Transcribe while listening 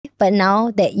But now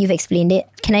that you've explained it,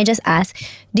 can I just ask,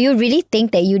 do you really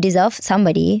think that you deserve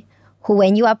somebody who,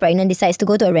 when you are pregnant, decides to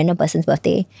go to a random person's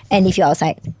birthday and if you're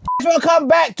outside? Welcome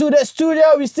back to the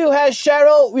studio. We still have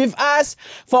Cheryl with us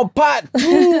for part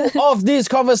 2 of this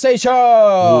conversation.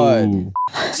 Ooh.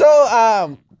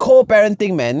 So,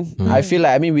 co-parenting, man. I feel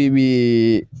like, I mean,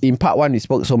 we in part 1, we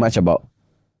spoke so much about,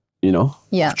 you know,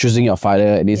 choosing your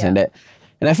father and this and that.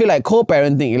 And I feel like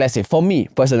co-parenting, let's say, for me,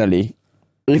 personally,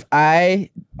 if I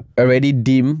already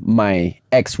deem my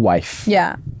ex-wife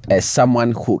as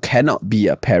someone who cannot be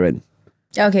a parent,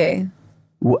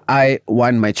 would I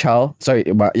want my child?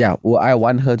 Would I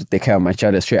want her to take care of my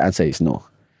child? The straight answer is no.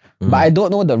 But I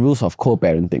don't know the rules of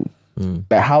co-parenting.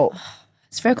 Like how...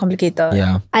 It's very complicated.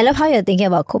 Yeah. I love how you're thinking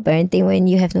about co-parenting when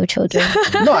you have no children.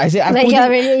 No, I say like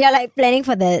you're like planning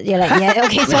for the... You're like, yeah,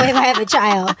 okay, so if I have a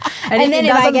child, and then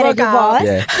if I get a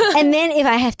divorce, and then if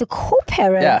I have to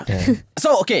co-parent.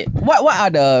 So, okay, what are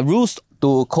the rules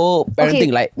to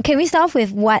co-parenting like? Can we start off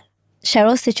with what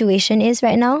Cheryl's situation is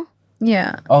right now?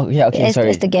 Yeah. Oh, yeah, okay,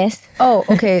 sorry. As the guest. Oh,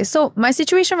 okay. So my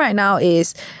situation right now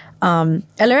is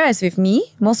Elleria is with me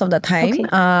most of the time.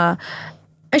 Okay.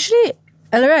 Actually,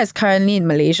 Elleria is currently in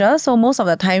Malaysia. So most of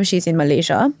the time she's in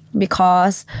Malaysia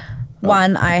because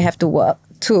 1, I have to work.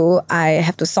 2, I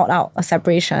have to sort out a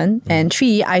separation. And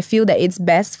 3, I feel that it's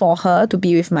best for her to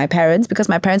be with my parents because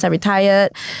my parents are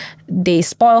retired. They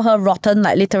spoil her rotten,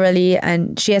 like literally,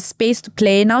 and she has space to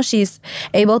play. Now she's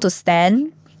able to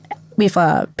stand with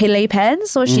a playpen,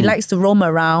 so she likes to roam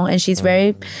around and she's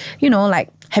very, you know, like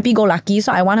happy-go-lucky.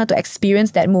 So I want her to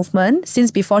experience that movement since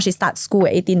before she starts school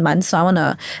at 18 months. So I want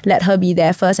to let her be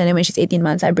there first, and then when she's 18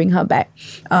 months, I bring her back.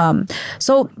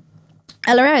 So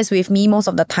Elleria is with me most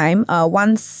of the time.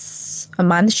 Once a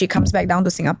month, she comes back down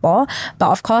to Singapore. But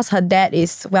of course, her dad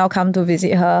is welcome to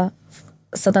visit her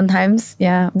certain times.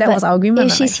 Yeah, that was our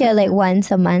agreement. If she's here like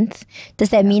once a month, does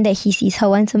that mean that he sees her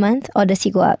once a month, or does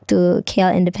he go up to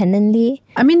KL independently?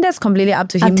 I mean, that's completely up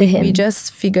to him. We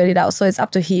just figured it out, so it's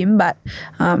up to him. But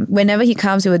whenever he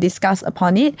comes, we will discuss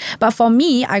upon it. But for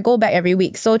me, I go back every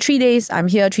week. So 3 days I'm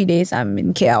here, 3 days I'm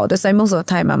in KL. That's why most of the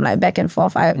time I'm like back and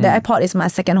forth. The airport is my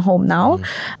second home now.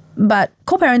 But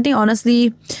co-parenting,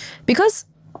 honestly, because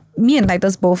me and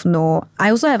Titus both know, I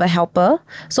also have a helper.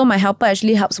 So my helper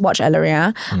actually helps watch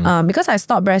Elleria because I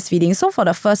stopped breastfeeding. So for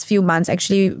the first few months,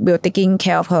 actually, we were taking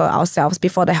care of her ourselves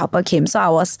before the helper came.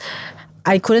 So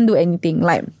I couldn't do anything.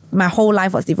 Like, my whole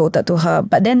life was devoted to her.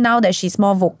 But then now that she's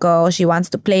more vocal, she wants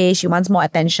to play, she wants more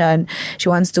attention, she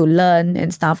wants to learn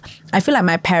and stuff, I feel like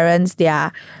my parents, they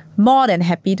are more than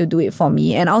happy to do it for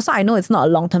me. And also, I know it's not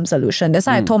a long-term solution. That's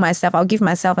why I told myself, I'll give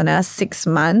myself another 6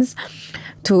 months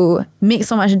to make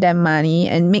so much damn money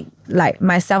and make like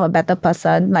myself a better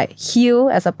person, like heal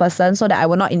as a person, so that I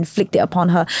will not inflict it upon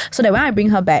her. So that when I bring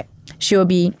her back, she will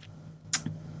be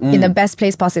in the best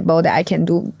place possible that I can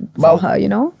do for her, you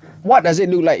know? What does it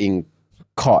look like in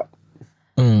court?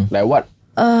 Like what?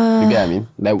 You get what I mean?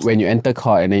 Like when you enter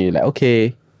court and then you're like,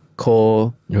 okay,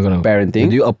 co-parenting.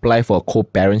 Do you apply for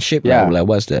co-parentship? Yeah. Like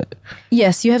what's that?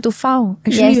 Yes, you have to file.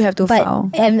 Actually, you have to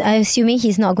file. I'm assuming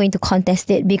he's not going to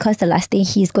contest it because the last thing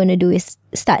he's going to do is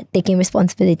start taking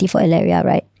responsibility for Elleria,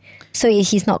 right? So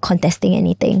he's not contesting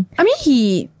anything. I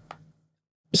mean,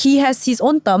 he has his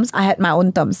own terms. I had my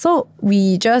own terms. So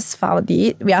we just filed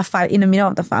it. We are in the middle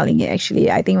of the filing it, actually.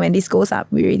 I think when this goes up,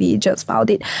 we really just filed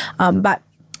it. But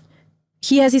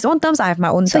he has his own terms. I have my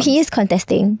own terms. So he is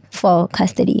contesting for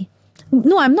custody.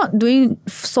 No, I'm not doing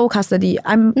sole custody.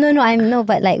 No,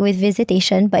 but like with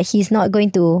visitation, but he's not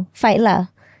going to fight lah.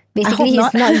 Basically,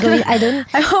 he's not going.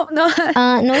 I hope not.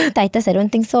 No, Titus, I don't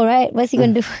think so, right? What's he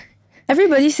going to do?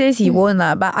 Everybody says he won't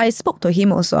lah, but I spoke to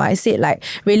him also. I said, like,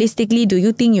 realistically, do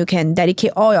you think you can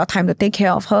dedicate all your time to take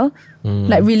care of her?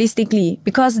 Like, realistically,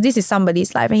 because this is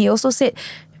somebody's life. And he also said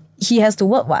he has to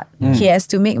work what? He has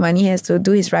to make money, he has to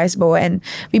do his rice bowl. And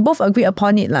we both agree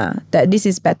upon it lah, that this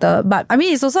is better. But I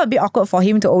mean, it's also a bit awkward for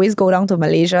him to always go down to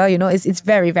Malaysia. You know, it's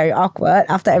very, very awkward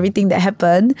after everything that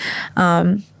happened.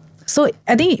 So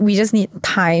I think we just need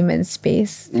time and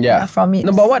space from it.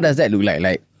 No, but what does that look like?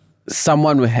 Like,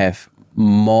 someone will have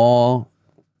more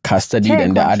custody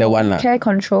than the other one lah. Care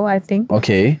control, I think.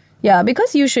 Okay. Yeah,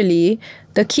 because usually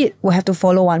the kid will have to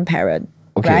follow one parent,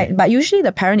 right? But usually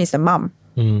the parent is the mom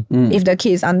if the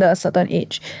kid is under a certain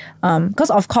age. Because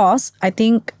of course, I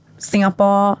think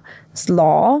Singapore's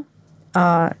law,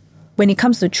 when it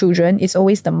comes to children, it's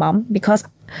always the mom, because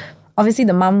obviously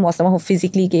the mom was the one who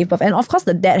physically gave birth. And of course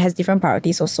the dad has different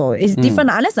priorities also. It's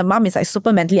different unless the mom is like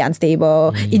super mentally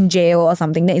unstable, in jail or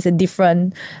something, then it's a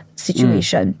different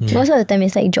situation. Most of the time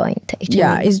it's like joint, actually.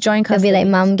 Yeah, it's joint It'll custody. be like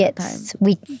mom gets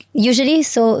usually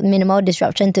so minimal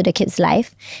disruption to the kid's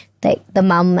life. Like the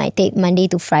mom might take Monday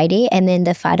to Friday and then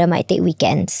the father might take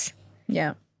weekends.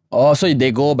 Yeah. Oh, so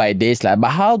they go by days like. But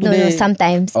how do No, they?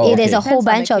 sometimes. Oh, There's okay. a whole Depends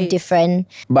on bunch the of case. different.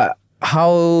 But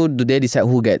how do they decide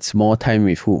who gets more time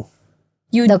with who?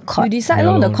 The court. You decide,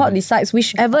 the court decides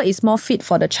whichever is more fit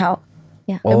for the child.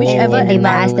 Yeah. Oh. whichever And they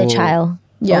might ask the environment. child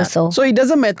Yeah. also. So it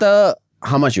doesn't matter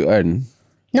how much you earn.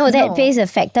 No, that plays a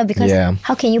factor because Yeah.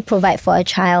 how can you provide for a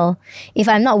child if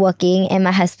I'm not working and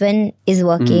my husband is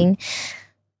working?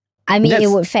 I mean, it That's-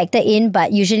 would factor in,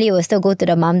 but usually it will still go to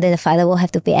the mom. Then the father will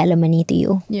have to pay alimony to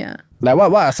you. Yeah. Like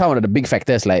what are some of the big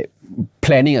factors like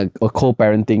planning a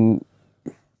co-parenting?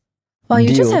 Well, you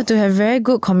just deal? have to have very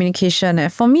good communication.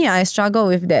 For me, I struggle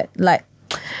with that. Like,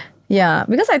 yeah,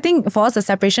 because I think for us, the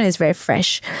separation is very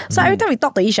fresh. So every time we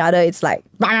talk to each other, it's like,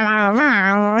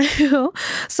 you know?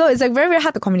 So it's like very, very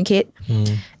hard to communicate.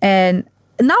 And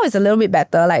now it's a little bit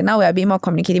better. Like now we're a bit more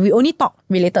communicative. We only talk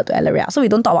related to Elaria. So we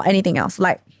don't talk about anything else.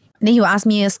 Like, then he will ask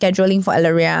me scheduling for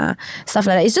Elaria, stuff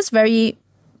like that. It's just very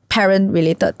parent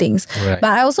related things. Right.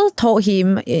 But I also told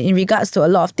him in regards to a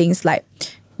lot of things like,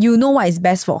 you know what is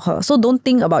best for her. So don't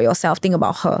think about yourself, think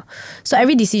about her. So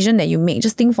every decision that you make,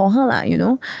 just think for her lah, you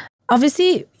know.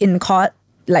 Obviously in court,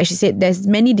 like she said, there's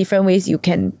many different ways you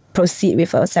can proceed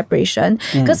with a separation.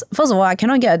 Because first of all, I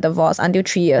cannot get a divorce until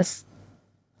 3 years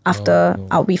after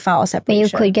we file a But separation.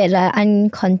 you could get like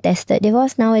uncontested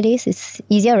divorce nowadays. It's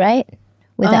easier, right?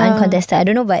 With the uncontested. I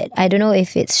don't know, but I don't know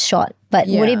if it's short. But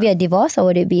would Yeah. it be a divorce or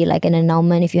would it be like an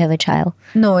annulment if you have a child?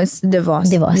 No, it's divorce.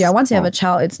 Divorce. Yeah, once you have a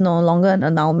child, it's no longer an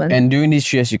annulment. And during these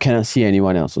 3 years, you cannot see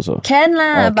anyone else also. Can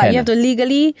lah, Oh, but can you have to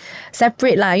legally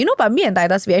separate lah. You know, but me and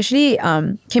Titus, we actually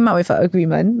came up with an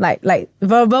agreement, like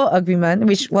verbal agreement,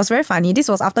 which was very funny. This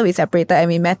was after we separated and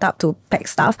we met up to pack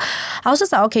stuff. I was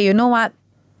just like, okay, you know what?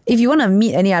 If you want to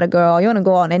meet any other girl, you want to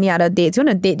go on any other dates, you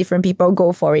want to date different people,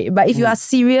 go for it. But if you are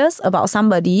serious about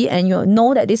somebody and you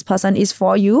know that this person is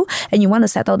for you and you want to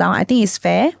settle down, I think it's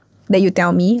fair that you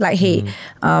tell me like, hey,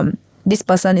 this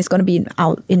person is going to be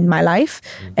out in my life.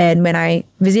 And when I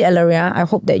visit Elaria, I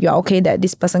hope that you're okay that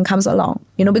this person comes along.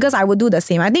 You know, because I would do the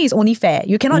same. I think it's only fair.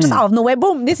 You cannot just out of nowhere,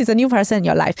 boom, this is a new person in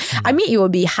your life. I mean, it will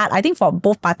be hard. I think for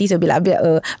both parties, it will be like a bit,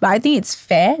 but I think it's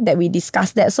fair that we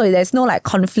discuss that. So there's no like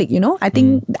conflict, you know. I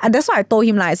think that's why I told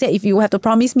him, like I said, if you have to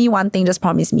promise me one thing, just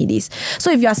promise me this. So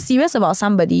if you are serious about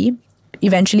somebody,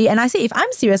 eventually, and I say if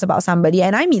I'm serious about somebody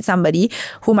and I meet somebody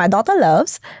who my daughter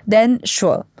loves, then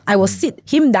sure, I will sit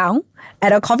him down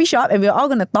at a coffee shop and we're all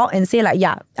going to talk and say like,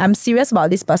 yeah, I'm serious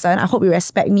about this person. I hope you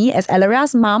respect me as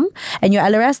Elaria's mom and you're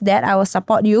Elaria's dad. I will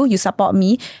support you. You support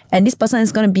me. And this person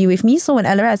is going to be with me. So when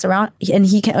Elaria is around and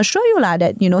he can assure you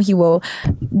that, you know, he will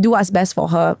do what's best for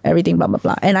her, everything, blah, blah,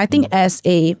 blah. And I think as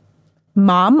a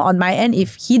mom on my end,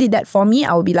 if he did that for me,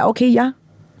 I would be like, okay, yeah,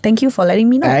 thank you for letting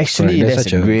me know. Actually, Correct. that's That's a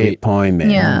such a great great- point,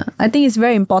 man. Yeah, I think it's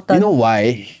very important. You know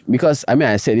why? Because I mean,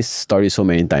 I said this story so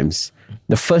many times.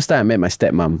 The first time I met my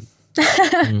stepmom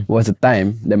was the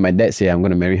time that my dad said I'm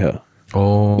going to marry her.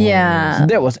 Oh. yeah.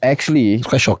 That was actually, It's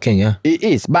quite shocking, yeah. it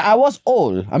is. But I was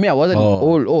old. I mean, I wasn't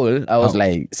old. I was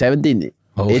like 17,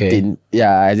 Okay. 18.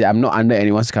 Yeah, I'm not under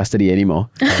anyone's custody anymore.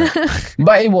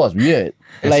 But it was weird.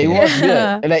 Like, it was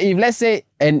weird. Like, if let's say,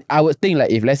 and I would think,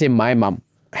 like, if let's say my mom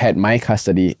had my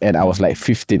custody and I was like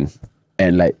 15,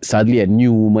 and like suddenly a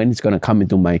new woman is going to come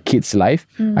into my kid's life,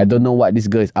 I don't know what this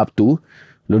girl is up to.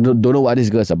 Don't know what this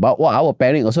girl is about. Well, our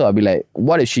parent also, I'll be like,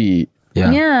 what if she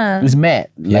Yeah. is mad?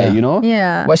 Yeah. Like, you know?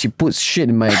 Yeah. Why she puts shit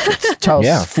in my child's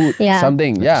Yeah. food, Yeah.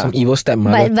 something. Yeah. Some evil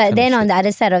stepmother. But then on the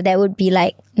other side of that would be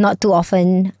like, not too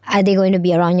often are they going to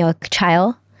be around your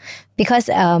child? Because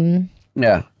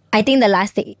Yeah. I think the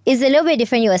last thing is a little bit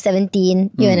different. You are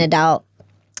 17, you're an adult,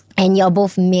 and you're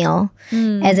both male.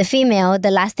 As a female, the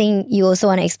last thing you also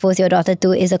want to expose your daughter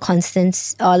to is a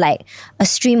constant or like a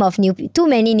stream of too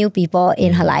many new people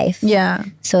in her life. Yeah.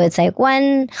 So it's like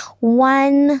one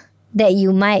that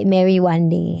you might marry one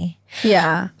day.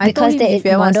 Yeah. Because I told him if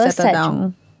you ever models settle such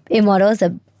down. it models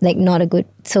a like not a good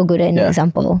an Yeah.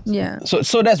 example. Yeah.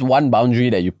 So that's one boundary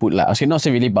that you put, like, okay, not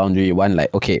say really boundary, one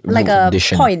like, okay, Like rule. a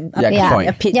condition. point. Yeah, Yeah. point.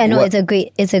 A pit. Yeah, no, What- it's a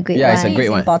great Yeah, it's a one. great It's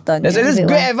one. important. This Yeah. is Great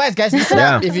great one. advice, guys. Listen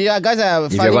up. If you guys are you're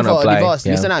fighting gonna for a apply, divorce,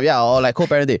 yeah. listen up, yeah, or like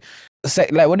co-parenting.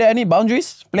 Like, were there any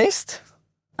boundaries placed?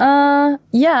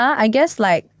 Yeah, I guess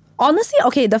like honestly,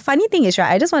 okay, the funny thing is,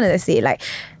 right, I just wanted to say like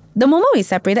the moment we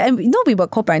separated, and we were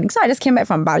co-parenting, so I just came back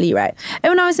from Bali, right?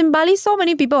 And when I was in Bali, so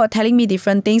many people were telling me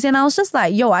different things, and I was just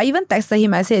like, I even texted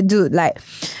him. I said, dude, like,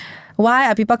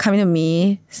 why are people coming to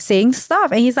me saying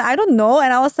stuff? And he's like, I don't know.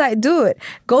 And I was like, dude,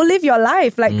 go live your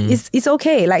life. Like, it's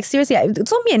okay. Like, seriously.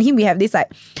 So me and him, we have this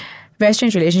like very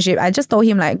strange relationship. I just told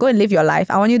him like, go and live your life.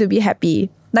 I want you to be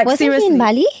happy. Like, Wasn't seriously. he in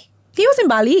Bali? He was in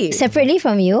Bali. Separately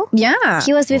from you? Yeah.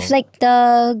 He was with like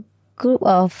the group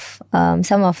of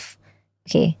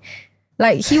okay.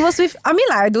 Like he was with, I mean,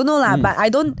 like, I don't know lah, but I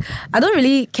don't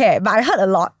really care. But I heard a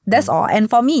lot. That's all. And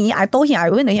for me, I told him, I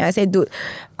went to him, I said, dude,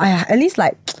 at least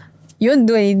like, you don't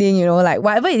do anything, like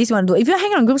whatever it is you want to do. If you're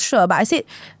hanging on groups, sure. But I said,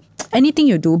 anything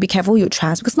you do, be careful who you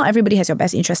trust, because not everybody has your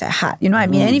best interest at heart. You know what I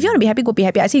mean? And if you want to be happy, go be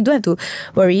happy. I said, you don't have to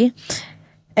worry.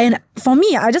 And for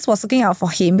me, I just was looking out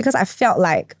for him because I felt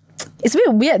like, it's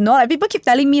really weird, no? Like people keep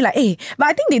telling me like, hey, but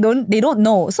I think they don't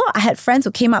know. So I had friends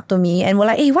who came up to me and were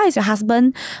like, hey, why is your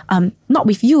husband not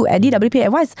with you at DWP?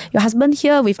 And why is your husband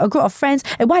here with a group of friends?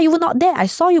 And why you were not there? I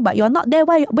saw you, but you're not there.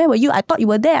 Where were you? I thought you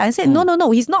were there. I said,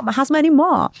 no, he's not my husband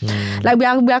anymore. Like we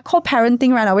are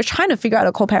co-parenting right now. We're trying to figure out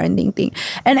a co-parenting thing.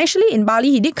 And actually in Bali,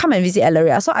 he did come and visit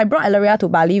Elaria. So I brought Elaria to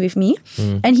Bali with me.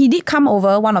 And he did come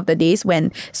over one of the days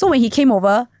when he came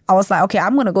over, I was like, okay,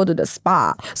 I'm going to go to the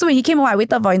spa. So when he came over, I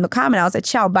waited for him to come and I was like,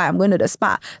 ciao, bye, I'm going to the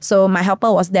spa. So my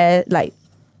helper was there, like,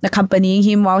 accompanying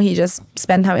him while he just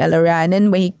spent time with Elaria. And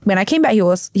then when I came back, he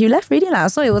left already lah.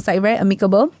 So it was like very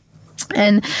amicable.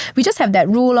 And we just have that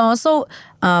rule. So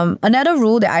another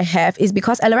rule that I have is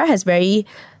because Elaria has very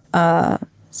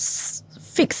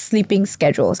fixed sleeping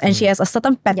schedules and she has a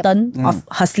certain pattern of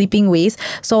her sleeping ways.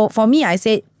 So for me, I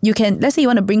said, let's say you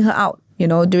want to bring her out,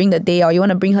 during the day, or you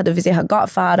want to bring her to visit her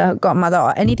godfather, her godmother,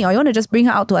 or anything, or you want to just bring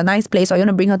her out to a nice place, or you want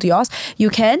to bring her to yours, you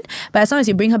can. But as long as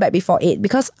you bring her back before 8,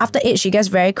 because after 8, she gets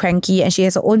very cranky and she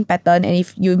has her own pattern. And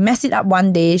if you mess it up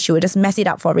one day, she will just mess it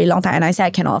up for a very long time. And I said, I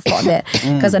cannot afford that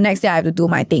because the next day I have to do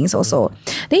my things also.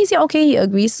 Then he said, okay, he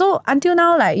agrees. So until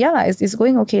now, like, yeah, it's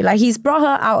going okay. Like he's brought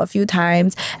her out a few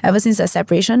times ever since the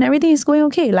separation. Everything is going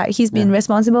okay. Like he's been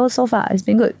responsible so far. It's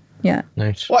been good. Yeah.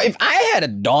 Nice. Well, if I had a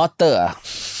daughter,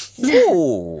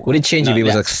 would it change if it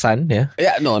was a son? Yeah.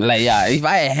 Yeah, no, like if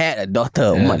I had a daughter,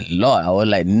 oh my lord, I would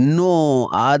like no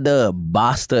other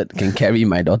bastard can carry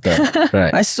my daughter.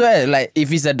 Right. I swear, like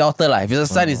if it's a daughter, like if it's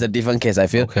a son, it's a different case. I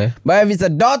feel. Okay. But if it's a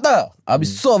daughter, I'll be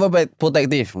so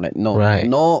overprotective. Like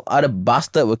no other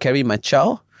bastard will carry my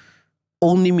child.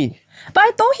 Only me. But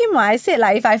I told him, I said,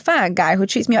 like, if I find a guy who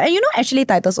treats me, and actually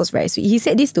Titus was very sweet. He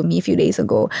said this to me a few days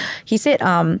ago. He said,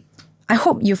 I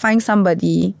hope you find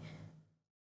somebody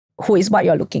who is what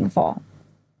you're looking for.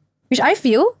 Which I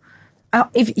feel,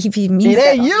 if he means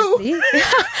it, you.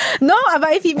 No,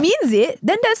 but if he means it,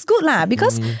 then that's good lah.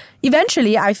 Because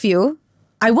eventually I feel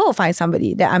I will find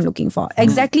somebody that I'm looking for.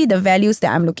 Exactly the values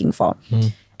that I'm looking for.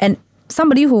 And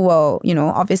somebody who will,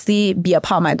 obviously be a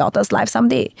part of my daughter's life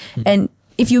someday. And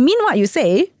if you mean what you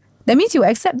say, that means you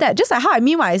accept that. Just like how I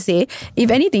mean what I say.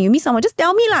 If anything, you meet someone, just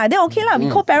tell me lah. Then okay lah, we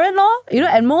co-parent lor.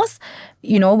 At most,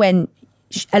 when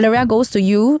Elaria goes to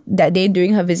you that day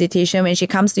during her visitation, when she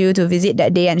comes to you to visit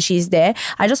that day and she's there,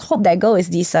 I just hope that girl is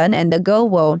decent and the girl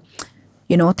will,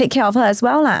 take care of her as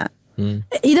well lah.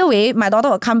 Either way, my daughter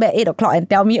will come back 8 o'clock and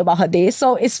tell me about her day,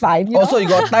 so it's fine. Also, you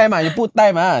got time, you put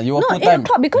time, you will put 8 time.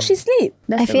 o'clock because she sleep.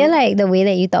 I feel like the way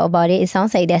that you talk about it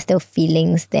sounds like there's still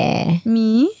feelings there.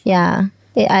 Me? Yeah.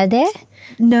 Are there?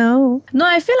 No,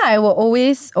 I feel like I will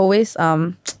always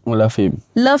love him.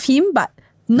 Love him, but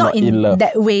not in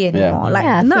that way anymore.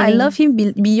 I love him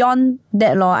beyond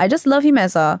that law. I just love him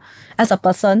as a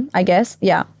person, I guess.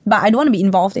 Yeah. But I don't want to be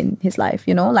involved in his life,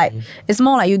 Like it's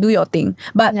more like you do your thing.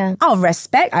 But out of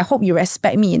respect, I hope you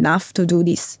respect me enough to do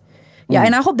this. Yeah.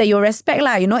 And I hope that you respect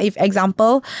if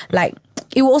example, like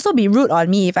it will also be rude on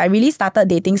me if I really started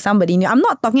dating somebody new. I'm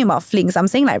not talking about flings. I'm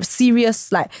saying like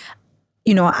serious, like,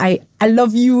 I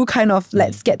love you kind of,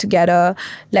 let's get together.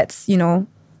 Let's,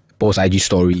 post IG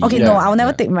story. Okay, no, I'll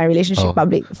never take my relationship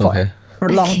public for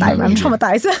a long time. I'm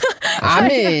traumatized. I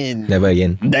mean, never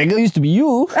again. That girl used to be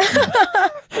you.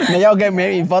 Now y'all get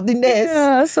married in 14 days.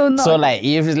 Yeah, so like,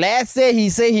 if let's say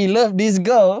he loved this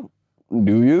girl,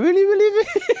 do you really believe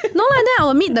it? No, like that I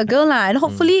will meet the girl lah, and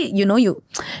hopefully,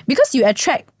 because you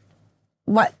attract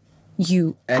what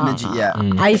you energy,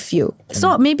 I feel.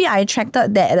 So maybe I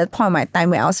attracted that at the point of my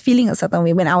time where I was feeling a certain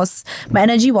way, when my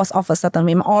energy was of a certain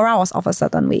way, my aura was of a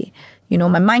certain way. My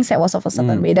mindset was of a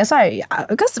certain way. That's why,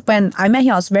 because when I met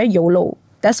him, I was very YOLO.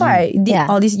 That's why I did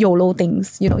all these YOLO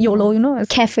things. YOLO,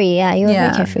 carefree, you were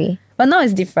very carefree. But now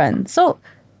it's different. So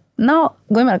now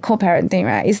going back to co-parenting,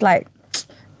 right? It's like,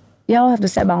 You all have to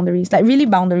set boundaries, like really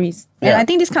boundaries. And Yeah. I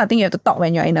think this kind of thing you have to talk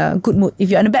when you're in a good mood. If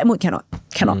you're in a bad mood, cannot.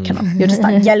 You just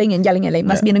start yelling and yelling.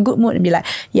 Must be in a good mood and be like,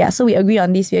 yeah, so we agree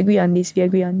on this, we agree on this, we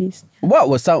agree on this. What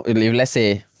was some, if let's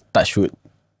say, touch wood,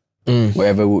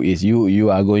 whatever wood is, you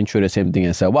are going through the same thing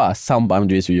as well. What are some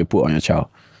boundaries you put on your child?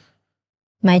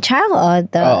 My child or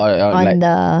the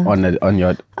on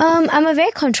your I'm a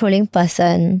very controlling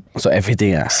person. so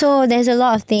everything So there's a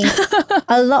lot of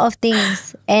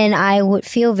things. And I would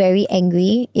feel very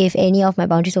angry if any of my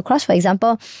boundaries were crossed. For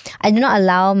example, I do not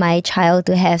allow my child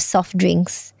to have soft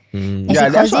drinks. Yeah,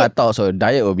 that's what I thought. So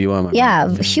diet will be one of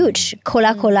my huge.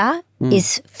 Cola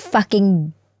is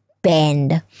fucking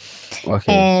banned.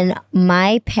 Okay. And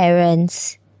my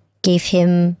parents gave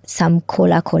him some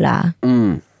cola.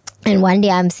 And one day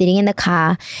I'm sitting in the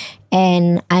car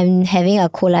and I'm having a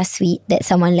cola sweet that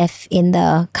someone left in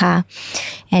the car.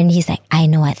 And he's like, I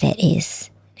know what that is.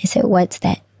 I said, what's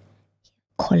that?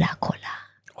 Cola.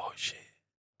 Oh shit.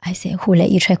 I said, who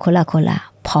let you try cola?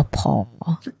 Pawpaw.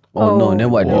 Oh no, then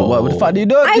what the fuck did you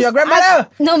do to your grandmother?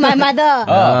 No, my mother.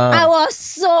 I was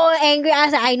so angry. I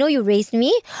was like, I know you raised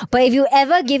me, but if you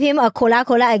ever give him a cola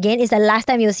again, it's the last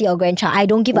time you'll see your grandchild. I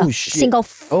don't give a single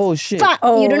fuck.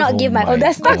 You do not give my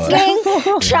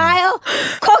fucking child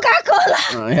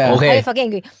Coca-Cola. Yeah. Okay. I'm fucking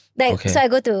angry. So I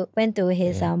went to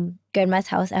his grandma's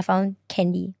house. I found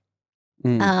candy,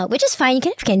 which is fine. You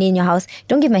can have candy in your house.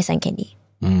 Don't give my son candy.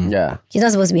 Yeah. He's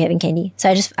not supposed to be having candy.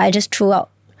 So I just threw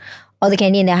out all the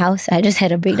candy in their house. I just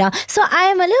had a breakdown. So I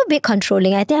am a little bit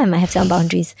controlling. I think I might have some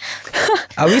boundaries.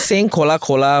 Are we saying cola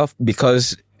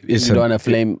because it's You don't want to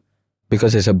flame.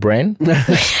 because it's a brand?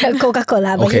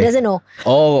 Coca-Cola, but he Okay. doesn't know.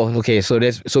 Oh, okay. So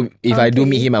if I do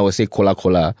meet him, I will say cola.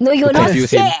 No, you'll To not confuse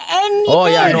say him. anything. Oh,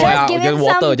 yeah, no, just yeah, give just him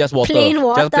water, some just water. plain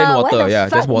water. Just plain water, What the yeah,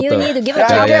 fuck just do you water. need to give a Yeah,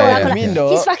 child yeah, Cola? yeah, I mean, though.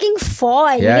 He's fucking 4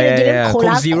 and Yeah, you need to give yeah, him Coke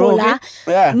Cola. Zero, okay?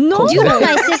 Yeah. No. Do you know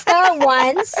my sister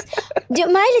once?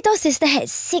 My little sister had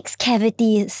 6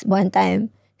 cavities one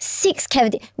time. 6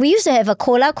 cavities. We used to have a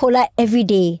cola every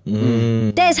day.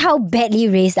 That is how badly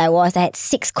raised I was. I had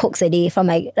 6 Cokes a day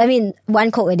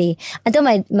one Coke a day. Until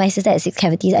my sister had 6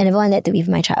 cavities. I never wanted that to be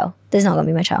my child. This is not going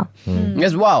to be my child.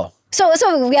 Yes, wow. So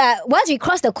yeah, once we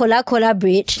cross the cola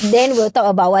bridge, then we'll talk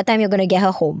about what time you're going to get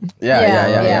her home.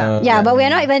 Yeah. But we're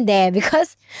not even there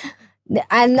because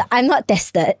I'm not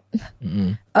tested.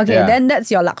 Okay, Yeah. then that's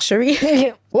your luxury.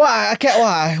 I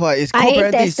can't. It's I ain't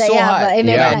co-parenting is tested, so yeah, hard. but it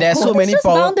may Yeah, be there's like, so many Just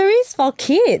problems. boundaries for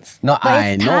kids. No, But I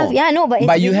it's know. tough. Yeah, no, but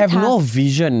it's you really have tough. no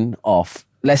vision of,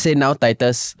 let's say now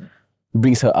Titus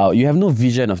brings her out. You have no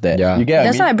vision of that. Yeah. You get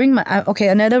That's what why I I mean? bring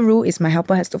another rule is my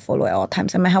helper has to follow at all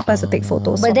times and my helper has to take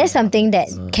photos. But there's something that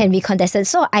can be contested.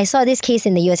 So I saw this case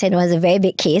in the US and it was a very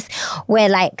big case where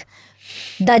like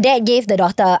the dad gave the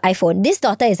daughter iPhone. This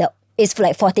daughter is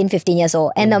like 14, 15 years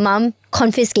old. And the mom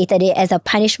confiscated it as a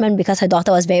punishment because her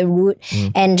daughter was very rude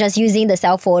and just using the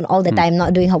cell phone all the time,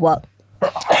 not doing her work.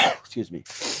 Excuse me.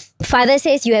 Father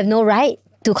says you have no right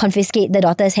to confiscate the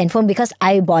daughter's handphone because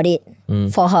I bought it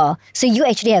for her. So you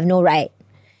actually have no right.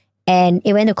 And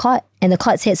it went to court. And the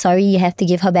court said, sorry, you have to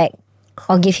give her back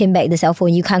or give him back the cell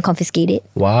phone. You can't confiscate it.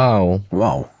 Wow.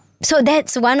 So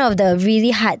that's one of the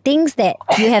really hard things that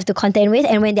you have to contend with.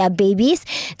 And when they're babies,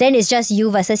 then it's just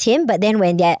you versus him. But then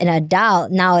when they're an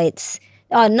adult, now it's,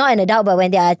 or not an adult, but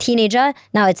when they're a teenager,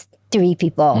 now it's 3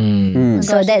 people.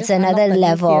 So that's another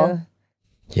level.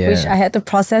 Yeah. Which I had to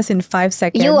process in 5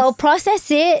 seconds. You will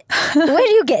process it. Where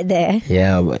do you get there?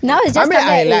 Yeah, but Now it's just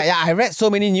I read so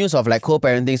many news of like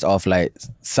co-parentings of like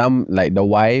some like the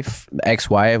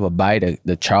ex-wife will buy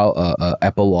the child a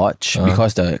Apple Watch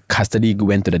because the custody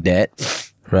went to the dad.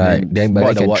 right. Then but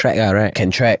bought they can the track, right? Can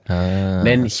track.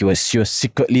 Then she will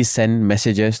secretly send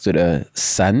messages to the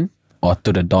son or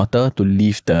to the daughter to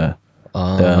leave the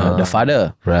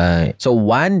father. Right. So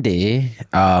one day,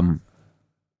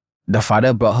 the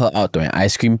father brought her out to an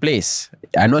ice cream place.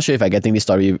 I'm not sure if I'm getting this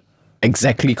story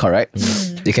exactly correct.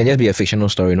 It can just be a fictional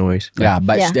story, no worries. Yeah,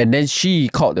 but Yeah. and then she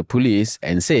called the police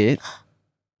and said,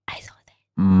 I saw that.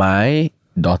 my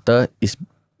daughter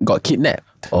got kidnapped.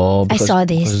 Oh, because saw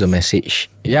this. because of the message.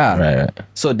 Yeah. Right.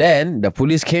 So then the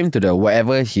police came to the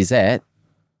wherever he's at.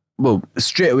 Boom,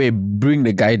 straight away bring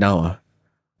the guy down.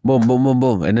 Boom.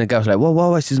 And then the guy was like,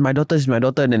 whoa, she's my daughter.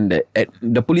 And then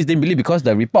the police didn't believe because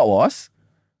the report was,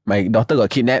 my daughter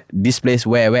got kidnapped, this place,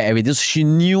 where everything. So she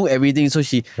knew everything, so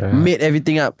she made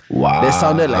everything up. Wow. That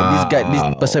sounded like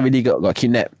this person really got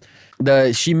kidnapped.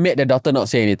 She made the daughter not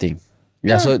say anything.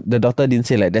 Yeah, so the daughter didn't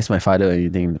say like, that's my father or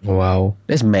anything. Wow.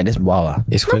 That's mad, that's wow.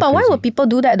 It's No, quite but why crazy. would people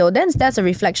do that though? Then that's a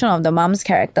reflection of the mom's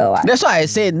character. What? That's why I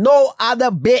say no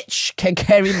other bitch can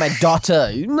carry my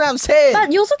daughter. You know what I'm saying?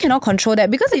 But you also cannot control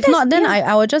that because if not, then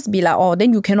I would just be like, oh,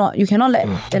 then you cannot let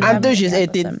them have Until she's that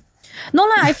 18. person. No,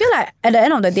 I feel like at the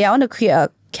end of the day, I want to create a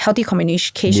healthy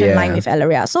communication line with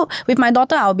Valeria. So with my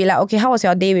daughter, I'll be like, okay, how was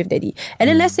your day with daddy? And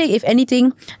then let's say if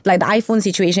anything, like the iPhone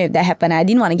situation, if that happened, I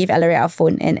didn't want to give Valeria a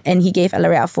phone and he gave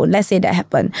Valeria a phone. Let's say that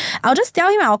happened. I'll just tell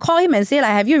him, I'll call him and say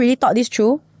like, have you really thought this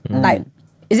through? Like,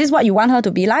 is this what you want her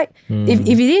to be like? If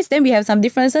it is, then we have some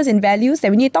differences in values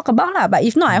that we need to talk about. But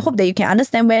if not, I hope that you can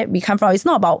understand where we come from. It's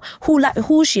not about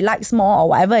who she likes more or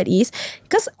whatever it is.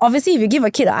 Because obviously, if you give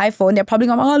a kid an iPhone, they're probably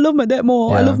going, I love my dad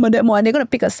more. I love my dad more. And they're going to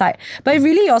pick a side. But it's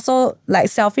really also like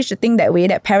selfish to think that way,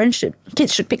 that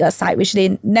kids should pick a side, which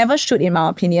they never should, in my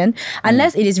opinion.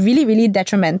 Unless it is really, really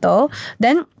detrimental,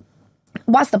 then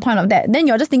what's the point of that? Then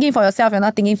you're just thinking for yourself, you're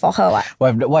not thinking for her.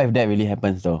 What if that really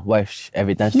happens though? What if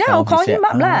every time she Yeah, come I'll home, call she him say,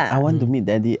 up lah. I want to meet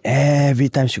daddy. Every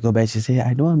time she go back, she say,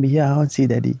 I don't want to be here, I want to see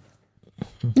daddy.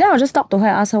 Then I'll just talk to her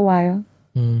and ask her why.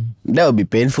 That would be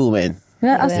painful, man.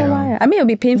 Yeah, ask her why. I mean, it'll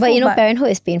be painful. But parenthood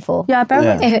is painful. Yeah,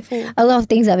 parenthood is painful. A lot of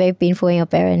things are very painful when you're a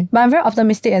parent. But I'm very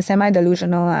optimistic and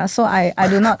semi-delusional. So I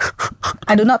do not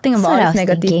think about what I all was these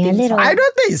negative thinking, a things. little. I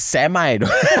don't think it's semi though.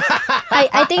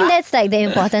 I think that's like the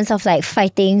importance of like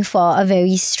fighting for a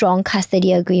very strong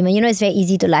custody agreement. You know, it's very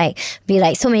easy to like be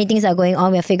like, so many things are going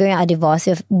on. We're figuring out a divorce,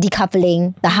 we're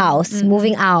decoupling the house,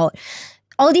 moving out,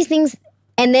 all these things.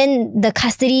 And then the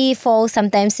custody falls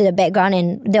sometimes to the background,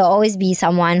 and there'll always be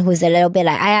someone who's a little bit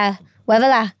like, whatever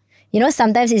lah. You know,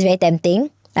 sometimes it's very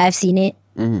tempting. I've seen it.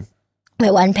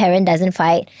 Where one parent doesn't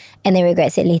fight and then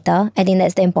regrets it later. I think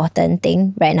that's the important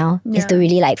thing right now, is to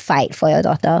really like fight for your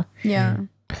daughter. Yeah.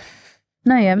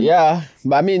 No, yeah. Yeah,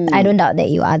 but I mean, I don't doubt that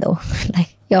you are though.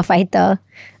 Like, you're a fighter.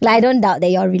 Like, I don't doubt that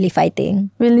you're really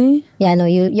fighting. Really? Yeah, no,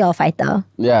 you're a fighter.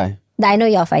 yeah. I know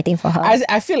you're fighting for her.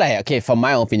 I feel like, okay, from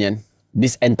my opinion,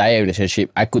 this entire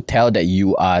relationship, I could tell that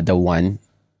you are the one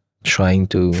Trying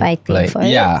to Fighting like, for it.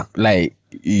 yeah, like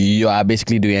you are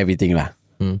basically doing everything lah.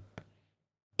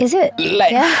 Is it?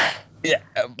 Like,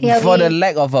 Yeah, for we- the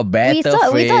lack of a better we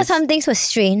thought phrase. some things were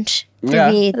strange, to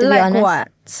Yeah. be Like honest. what?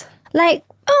 Like,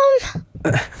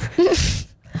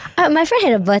 my friend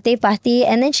had a birthday party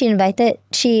and then she told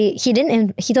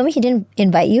me he didn't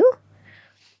invite you.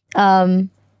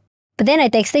 But then I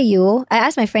texted you. I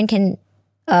asked my friend, can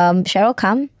Cheryl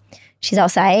come? She's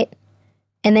outside.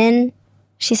 And then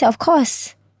she said, of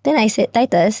course. Then I said,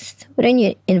 Titus, wouldn't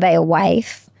you invite your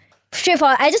wife?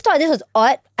 Straightforward. I just thought this was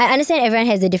odd. I understand everyone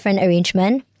has a different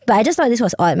arrangement, but I just thought this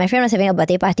was odd. My friend was having a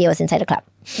birthday party. It was inside the club.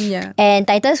 Yeah. And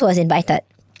Titus was invited.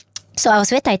 So I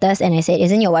was with Titus and I said,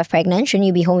 isn't your wife pregnant? Shouldn't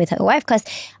you be home with her wife? Because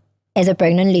as a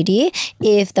pregnant lady,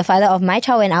 if the father of my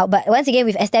child went out, but once again,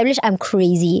 we've established I'm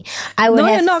crazy. I would No,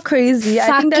 have you're not crazy.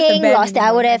 I think that's the fucking bare lost it.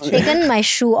 I would have minimum. taken my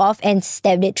shoe off and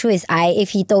stabbed it through his eye if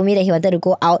he told me that he wanted to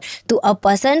go out to a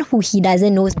person who he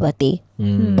doesn't know's birthday.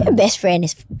 Their best friend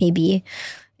is maybe...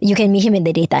 You can meet him in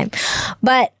the daytime.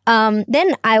 But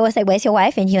then I was like, where's your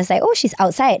wife? And he was like, oh, she's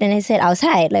outside. And I said,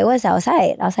 outside? Like, what's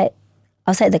outside?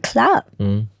 Outside the club.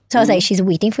 So I was like, she's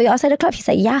waiting for you outside the club? He's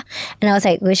like, yeah. And I was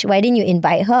like, why didn't you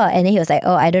invite her? And then he was like,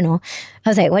 oh, I don't know. I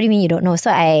was like, what do you mean you don't know? So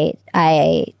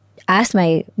I asked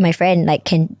my friend, like,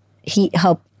 can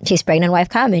his pregnant wife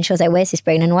come? And she was like, where's his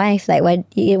pregnant wife? Like, why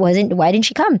didn't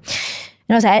she come? And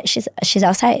I was like, she's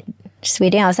outside. She's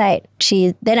waiting outside.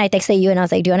 Then I texted you and I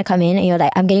was like, do you want to come in? And you're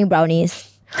like, I'm getting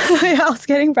brownies. Yeah, I was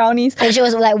getting brownies. And she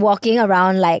was like walking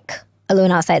around like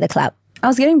alone outside the club. I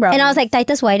was getting brownies. And I was like,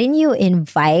 Titus, why didn't you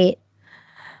invite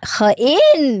her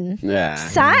in? Yeah.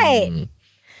 Side.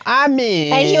 I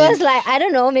mean... And he was like, I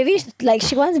don't know, maybe like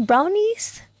she wants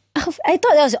brownies. I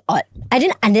thought that was odd. I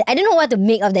didn't know what to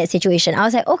make of that situation. I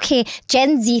was like, okay,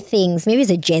 Gen Z things. Maybe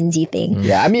it's a Gen Z thing.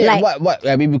 Yeah, I mean, Like- what?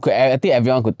 I mean, I think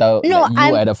everyone could tell No, that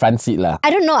you were at the front seat lah. I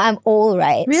don't know. I'm old,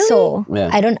 right? Really? So Yeah.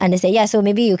 I don't understand. Yeah, so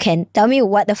maybe you can tell me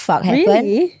what the fuck happened.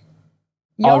 Really?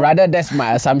 Or rather, that's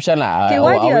my assumption lah. Okay,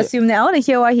 why do you assume that? I want to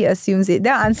hear why he assumes it.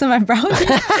 Then I'll answer my brownie.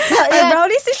 My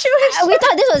brownie situation. We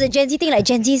thought this was a Gen Z thing. Like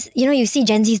Gen Zs, you see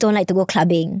Gen Zs don't like to go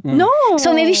clubbing. No.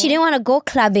 So maybe she didn't want to go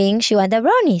clubbing. She wanted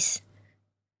brownies.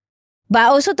 But I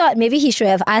also thought maybe he should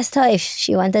have asked her if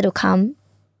she wanted to come.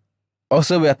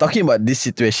 Also, we are talking about this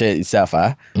situation itself.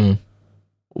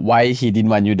 Why he didn't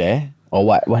want you there? Or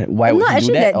what? Why would not he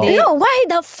do actually that? that Or- day. No, why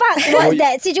the fuck was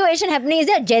that situation happening? Is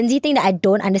that a Gen Z thing that I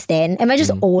don't understand? Am I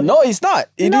just old? No, it's not.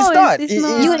 It No, is not. it's It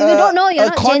not. is You don't know, you're a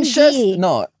not Gen conscious, Z.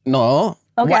 No. Okay,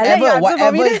 I'll let you answer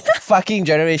for me Whatever then. fucking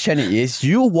generation it is,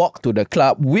 you walk to the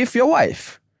club with your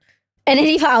wife. And then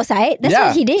leave her outside. That's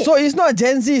what he did. So it's not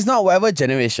Gen Z, it's not whatever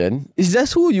generation. It's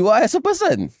just who you are as a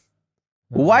person.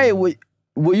 Why would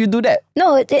you do that?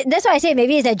 No, that's why I say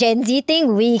maybe it's a Gen Z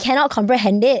thing. We cannot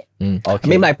comprehend it. Okay. I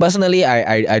mean, like personally,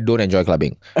 I don't enjoy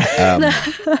clubbing.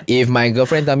 If my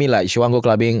girlfriend tell me like she want to go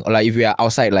clubbing, or like if we are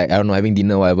outside, like I don't know, having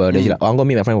dinner or whatever, then she like, I want to go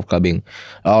meet my friend for clubbing,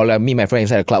 or like meet my friend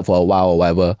inside the club for a while or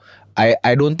whatever.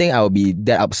 I don't think I will be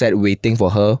that upset waiting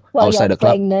for her outside the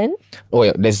club. Pregnant? Oh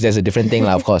yeah, there's a different thing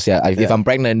lah, of course. Yeah, if I'm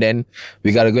pregnant, then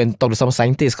we gotta go and talk to some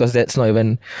scientists because that's not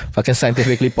even fucking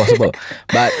scientifically possible.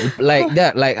 But like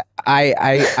that, like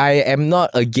I am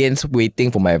not against waiting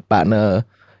for my partner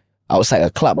outside a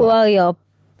club. Well, you're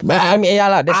I mean, yeah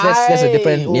lah. That's a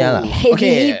different. Yeah lah.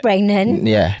 heavily pregnant.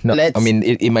 Yeah. No, I mean,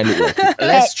 it might look like it.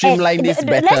 Let's streamline this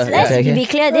better. Let's be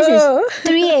clear. This is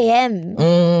 3 a.m.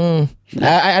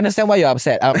 I understand why you're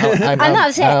upset. I'm not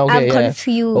upset. Okay, I'm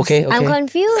confused. Okay. I'm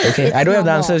confused. Okay, It's I don't have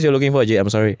the normal. answers you're looking for, Jade. I'm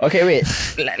sorry. Okay, wait.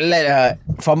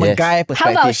 From a guy How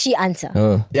perspective. about she answer?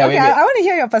 Yeah, Okay, wait. I want to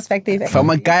hear your perspective.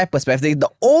 From a guy perspective, the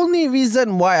only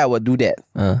reason why I would do that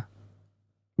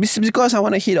is because I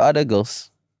want to hit other girls.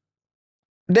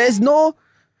 There's no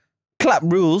club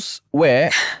rules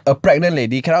where a pregnant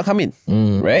lady cannot come in,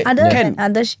 right?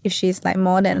 Other if she's like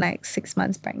more than like 6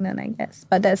 months pregnant, I guess.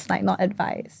 But that's like not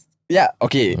advised. Yeah,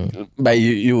 okay. But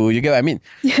you get what I mean?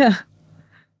 Yeah.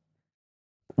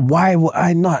 Why would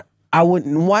I not? I would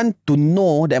want to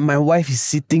know that my wife is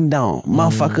sitting down.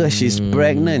 Motherfucker, she's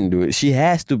pregnant, dude. She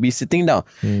has to be sitting down.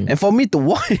 And for me to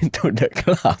walk into the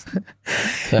club,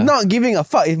 not giving a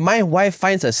fuck if my wife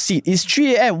finds a seat. It's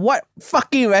 3 a.m. What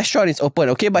fucking restaurant is open?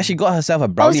 Okay, but she got herself a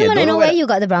brownie. Also want to know where you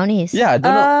got the brownies. Yeah, I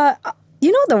don't know.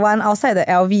 You know the one outside the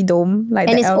LV dome? Like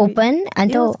And the it's LV open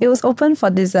until... It was open for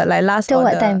dessert, like last Till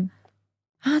order. what time?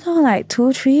 I don't know, like 2,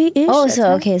 3-ish. Oh, that so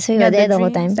time. okay. So you were there the whole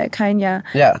drinks, time. That kind, yeah.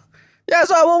 Yeah. Yeah,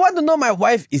 so I would want to know my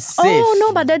wife is safe. Oh,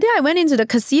 no, but that day I went into the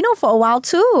casino for a while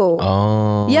too.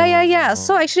 Oh. Yeah.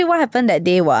 So actually what happened that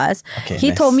day was,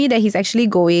 he told me that he's actually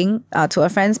going to a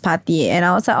friend's party. And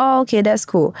I was like, oh, okay, that's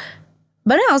cool.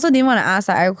 But then I also didn't want to ask,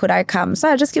 like, could I come? So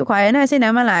I just keep quiet. And then I say,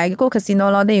 never mind, like, I go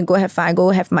casino, then you go have fun. I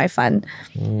go have my fun.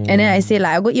 And then I say,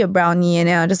 like, I'll go eat a brownie and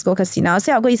then I'll just go casino. I'll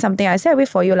say, I'll go eat something. I say, I'll wait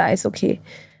for you, like, it's okay.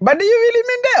 But do you really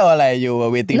mean that, or like you were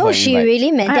waiting for No, an she invite?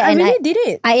 really meant it. I and really did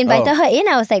it. I invited her in.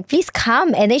 I was like, please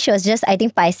come. And then she was just, I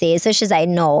think, paise. So she's like,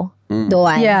 no, don't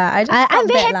want. Yeah, I just I'm felt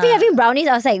very bad happy lah. having brownies.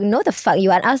 I was like, no, the fuck you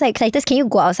want? I was like, Cletus, can you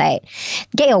go outside?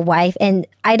 Get your wife and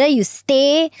either you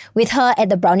stay with her at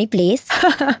the brownie place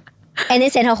and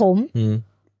then send her home.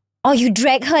 Or you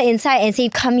drag her inside and say,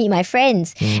 come meet my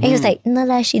friends. And he was like, no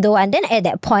lah, she don't want. Then at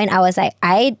that point, I was like,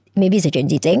 maybe it's a Gen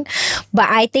Z thing, but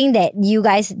I think that you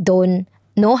guys don't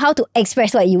know how to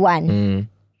express what you want.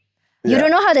 You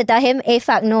don't know how to tell him, hey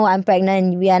fuck, no, I'm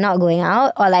pregnant, we are not going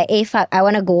out. Or like, hey fuck, I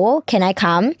want to go, can I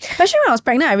come? Especially when I was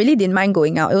pregnant, I really didn't mind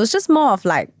going out. It was just more of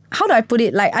like, how do I put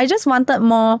it? Like, I just wanted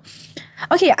more...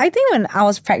 Okay, I think when I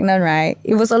was pregnant, right,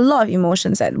 it was a lot of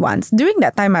emotions at once. During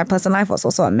that time, my personal life was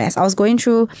also a mess. I was going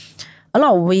through a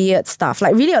lot of weird stuff,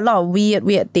 like really a lot of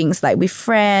weird things, like with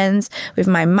friends, with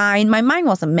my mind. My mind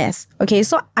was a mess, okay?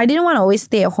 So I didn't want to always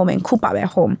stay at home and coop up at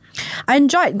home. I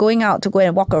enjoyed going out to go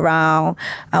and walk around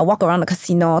the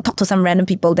casino, talk to some random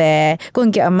people there, go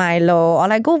and get a Milo, or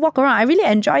like go walk around. I really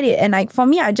enjoyed it. And like for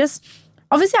me,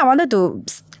 obviously I wanted to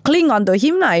cling onto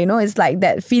him, you know, it's like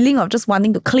that feeling of just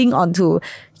wanting to cling onto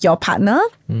your partner,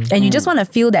 and you just want to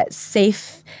feel that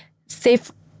safe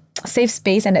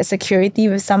space and that security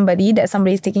with somebody, that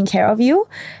somebody's taking care of you.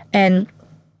 And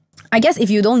I guess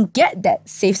if you don't get that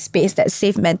safe space, that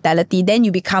safe mentality, then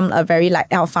you become a very like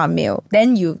alpha male.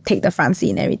 Then you take the front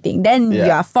seat and everything. Then you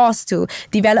are forced to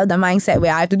develop the mindset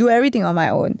where I have to do everything on my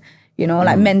own, you know,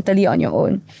 like mentally on your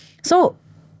own. So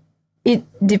it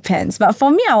depends. But for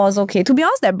me, I was okay. To be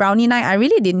honest, that brownie night, I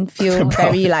really didn't feel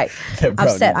very like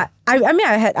upset. I mean,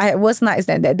 I had worse nights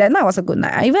than that. That night was a good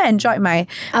night. I even enjoyed my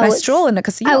stroll in the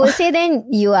casino. I would say then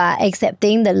you are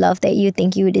accepting the love that you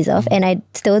think you deserve, and I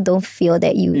still don't feel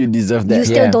that you deserve that. You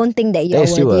still don't think that you're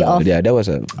worthy of. Yeah, that was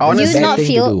a... You not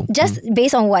feel, just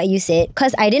based on what you said,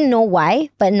 because I didn't know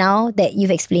why, but now that you've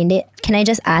explained it, can I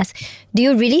just ask, do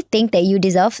you really think that you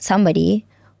deserve somebody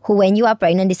who, when you are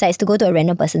pregnant, decides to go to a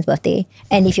random person's birthday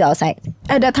and if you're outside?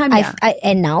 At that time, yeah.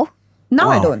 And now? Now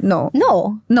I don't. No,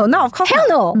 now of course Hell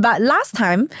not. no. But last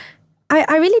time,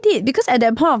 I really did, because at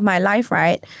that point of my life,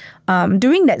 right,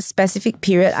 during that specific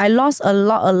period, I lost a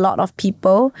lot of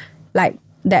people like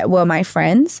that were my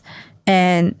friends,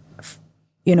 and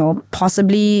you know,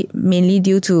 possibly mainly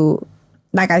due to,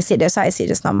 like I said, that's why I said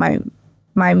just now,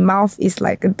 my mouth is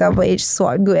like a double-edged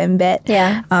sword, good and bad.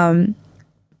 Yeah.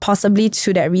 possibly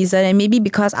to that reason, and maybe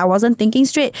because I wasn't thinking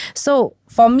straight. So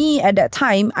for me at that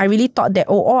time, I really thought that,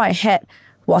 all I had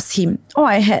was him. All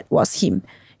I had was him.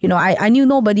 You know, I knew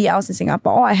nobody else in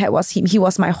Singapore. All I had was him. He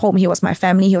was my home. He was my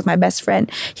family. He was my best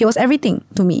friend. He was everything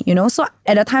to me, you know. So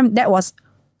at the time, that was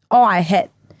all I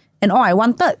had and all I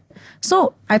wanted.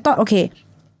 So I thought, okay,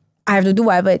 I have to do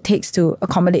whatever it takes to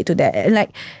accommodate to that. And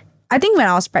like, I think when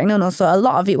I was pregnant also, a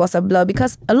lot of it was a blur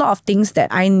because a lot of things that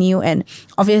I knew, and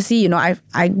obviously, you know,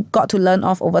 I got to learn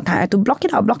off over time. I had to block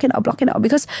it out.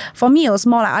 Because for me, it was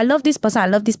more like, I love this person.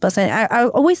 I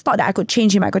always thought that I could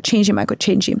change him. I could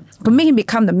make him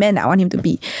become the man that I want him to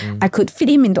be. I could fit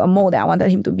him into a mold that I wanted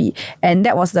him to be. And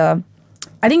that was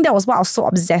I think that was what I was so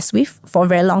obsessed with for a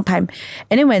very long time.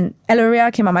 And then when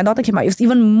Elaria came out, my daughter came out, it was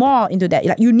even more into that.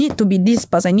 Like, you need to be this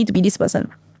person,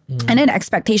 And then the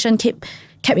expectation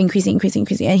kept increasing.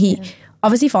 And he,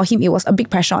 obviously for him, it was a big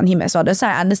pressure on him as well. That's why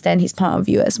I understand his point of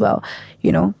view as well,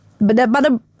 you know.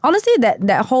 Honestly,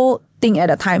 that whole thing at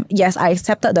the time, yes, I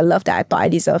accepted the love that I thought I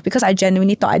deserved because I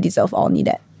genuinely thought I deserved all need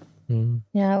that.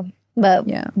 Yeah. But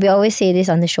we always say this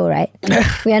on the show, right?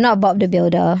 We are not Bob the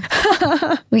Builder.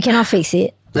 We cannot fix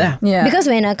it. Yeah. Because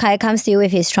when a guy comes to you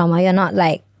with his trauma, you're not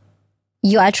like,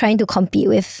 you are trying to compete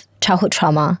with childhood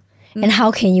trauma. And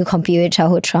how can you compete with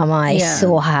childhood trauma? It's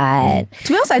so hard. To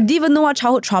be honest, I didn't even know what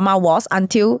childhood trauma was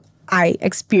until I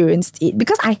experienced it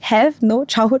because I have no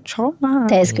childhood trauma.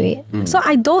 That's great. So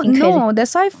I don't know.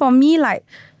 That's why for me, like,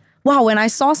 wow, when I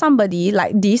saw somebody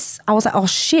like this, I was like, oh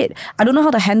shit, I don't know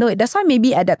how to handle it. That's why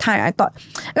maybe at that time I thought,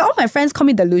 like, all my friends call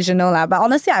me delusional, but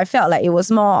honestly I felt like it was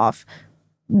more of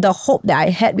the hope that I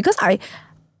had because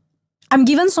I'm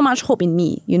given so much hope in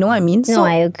me, you know what I mean? So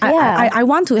I agree. I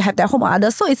want to have that hope on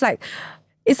others. So it's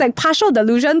like partial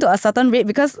delusion to a certain rate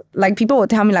because like people will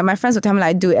tell me, like my friends will tell me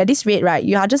like, dude, at this rate, right,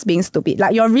 you are just being stupid.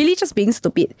 Like you're really just being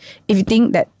stupid if you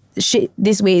think that shit,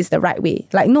 this way is the right way.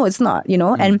 Like, no, it's not, you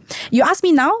know? And you ask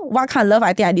me now, what kind of love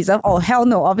I think I deserve? Oh, hell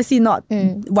no, obviously not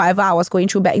whatever I was going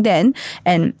through back then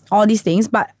and all these things.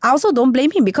 But I also don't blame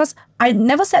him because I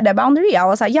never set that boundary. I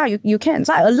was like, yeah, you can.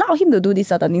 So I allowed him to do these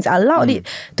certain things. I allowed it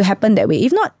to happen that way.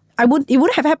 If not, it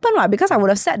wouldn't have happened, right? Because I would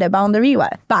have set that boundary,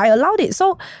 right? But I allowed it.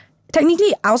 So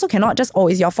technically, I also cannot just, oh,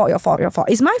 it's your fault.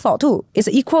 It's my fault too. It's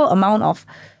an equal amount of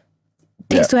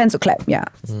takes two hands to clap. Yeah.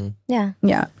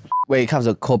 Yeah. When it comes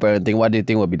to co-parenting, what do you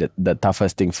think would be the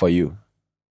toughest thing for you?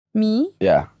 Me?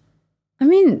 Yeah. I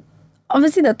mean,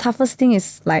 obviously the toughest thing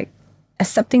is like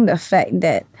accepting the fact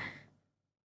that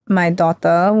my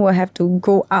daughter will have to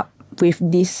grow up with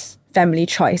this family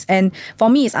choice. And for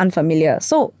me, it's unfamiliar.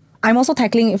 So I'm also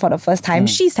tackling it for the first time.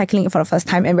 She's tackling it for the first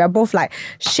time. And we're both like,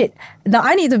 shit, now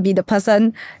I need to be the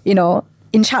person, you know,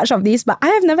 in charge of this. But I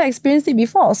have never experienced it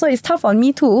before. So it's tough on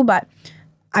me too. But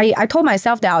I told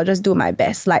myself that I'll just do my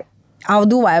best. Like, I'll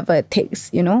do whatever it takes,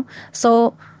 you know?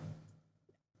 So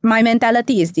my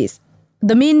mentality is this.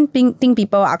 The main thing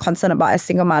people are concerned about as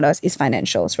single mothers is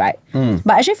financials, right?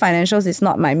 But actually financials is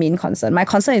not my main concern. My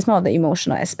concern is more of the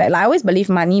emotional aspect. Like I always believe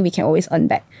money we can always earn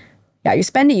back. Yeah, you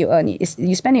spend it, you earn it.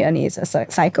 You spend it, earn it. It's a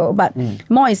cycle. But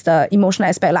more is the emotional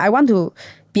aspect. Like I want to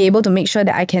be able to make sure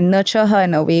that I can nurture her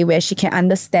in a way where she can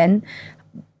understand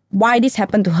why this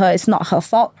happened to her. It's not her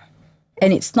fault.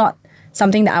 And it's not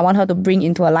something that I want her to bring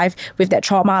into her life with that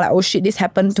trauma, like, oh shit, this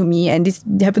happened to me and this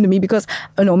happened to me because,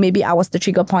 you know, maybe I was the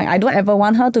trigger point. I don't ever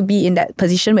want her to be in that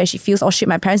position where she feels, oh shit,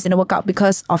 my parents didn't work out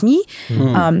because of me.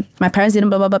 My parents didn't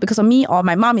blah, blah, blah because of me, or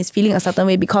my mom is feeling a certain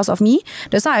way because of me.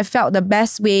 That's why I felt the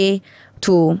best way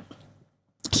to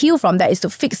heal from that is to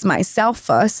fix myself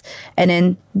first and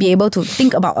then be able to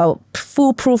think about a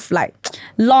foolproof, like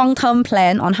long-term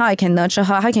plan on how I can nurture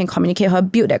her, how I can communicate her,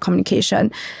 build that communication.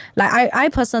 Like I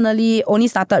personally only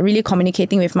started really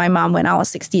communicating with my mom when I was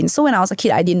 16. So when I was a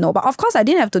kid, I didn't know. But of course, I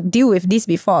didn't have to deal with this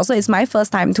before. So it's my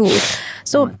first time too.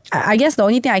 So I guess the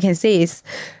only thing I can say is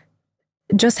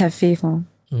just have faith.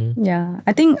 Yeah.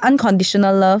 I think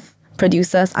unconditional love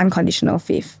produces unconditional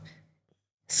faith.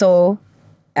 So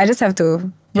I just have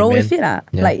to roll with it. Yeah.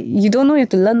 Like, you don't know, you have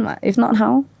to learn. If not,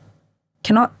 how?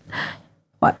 Cannot.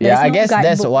 What? Yeah, I guess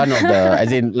that's one of the,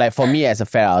 as in, like, for me as a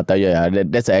fair, I'll tell you,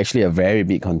 that's actually a very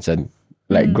big concern.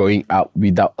 Like, growing up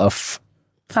without a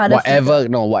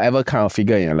whatever kind of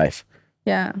figure in your life.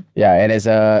 Yeah. Yeah, and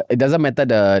it doesn't matter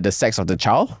the sex of the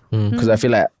child. Because I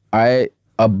feel like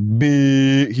a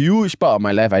huge part of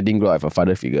my life, I didn't grow up with a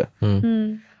father figure.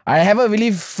 I haven't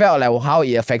really felt like how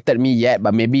it affected me yet,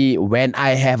 but maybe when I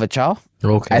have a child,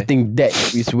 I think that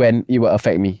is when it will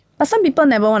affect me. But some people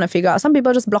never want to figure out. Some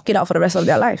people just block it out for the rest of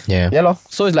their life. Yeah, lor.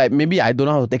 So it's like, maybe I don't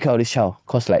know how to take care of this child.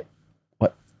 Because like,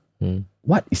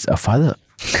 what is a father?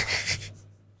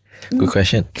 Good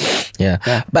question.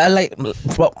 Yeah. But like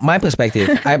from my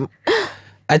perspective,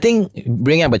 I think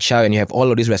bringing up a child and you have all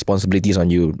of these responsibilities on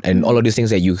you and all of these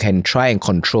things that you can try and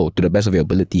control to the best of your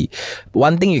ability.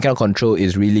 One thing you cannot control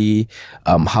is really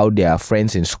how their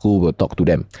friends in school will talk to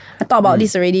them. I thought about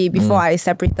this already before I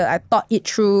separated. I thought it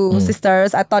through,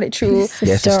 sisters. I thought it through.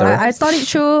 Yes, sister. I thought it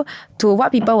through to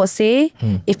what people will say,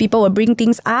 if people will bring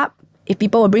things up, if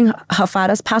people will bring her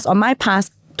father's past or my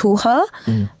past to her.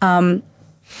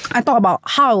 I thought about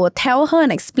how I will tell her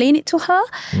and explain it to her.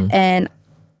 And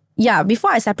yeah, before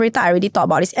I separated, I already thought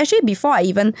about this. Actually, before I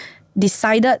even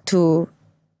decided to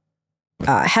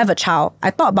have a child, I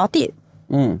thought about it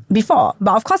before.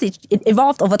 But of course, it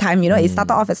evolved over time. You know, it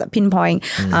started off as a pinpoint.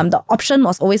 The option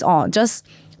was always just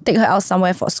take her out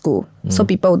somewhere for school so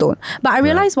people don't. But I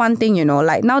realized one thing, you know,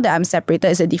 like now that I'm separated,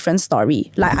 it's a different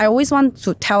story. Like I always want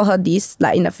to tell her this,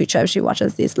 like in the future if she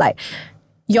watches this, like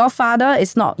your father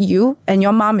is not you and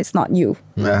your mom is not you.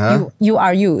 You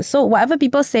are you. So whatever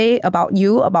people say about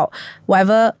you, about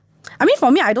whatever, I mean, for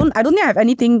me, I don't think I have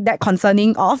anything that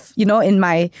concerning of, you know, in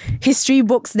my history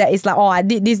books that is like, oh, I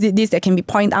did this that can be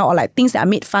pointed out, or like things that I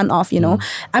made fun of, you know.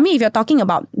 I mean, if you're talking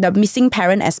about the missing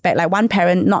parent aspect, like one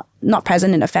parent not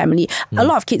present in the family, a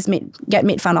lot of kids get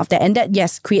made fun of that, and that,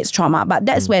 yes, creates trauma. But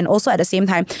that's when also at the same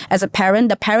time, as a parent,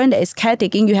 the parent that is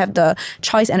caretaking, you have the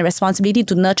choice and the responsibility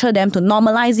to nurture them, to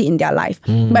normalize it in their life.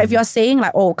 But if you're saying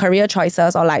like, oh, career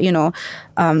choices, or like, you know,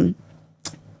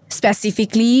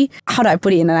 specifically, how do I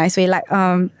put it in a nice way? Like,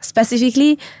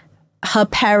 specifically, her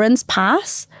parents'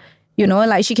 past, you know,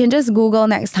 like she can just Google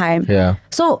next time. Yeah.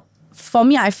 So for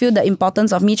me, I feel the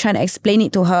importance of me trying to explain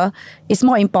it to her is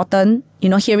more important, you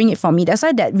know, hearing it from me. That's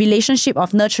why that relationship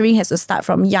of nurturing has to start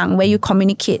from young, where you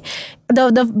communicate.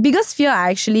 The biggest fear I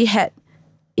actually had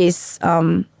is,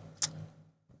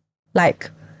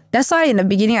 like, that's why in the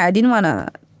beginning, I didn't want to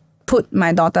put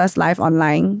my daughter's life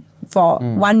online for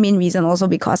one main reason, also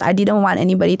because I didn't want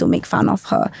anybody to make fun of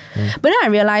her. But then I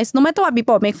realized no matter what,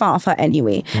 people would make fun of her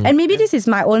anyway. And maybe this is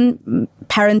my own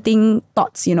parenting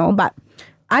thoughts, you know, but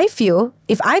I feel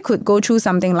if I could go through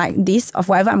something like this, of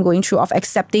whatever I'm going through, of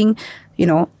accepting, you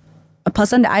know, a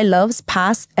person that I love's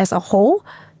past as a whole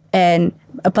and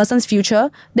a person's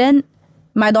future, then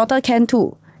my daughter can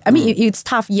too. I mean, it's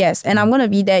tough, yes. And I'm going to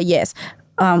be there, yes.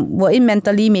 Will it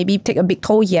mentally maybe take a big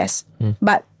toll? Yes.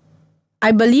 But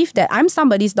I believe that I'm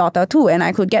somebody's daughter too, and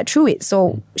I could get through it,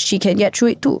 so she can get through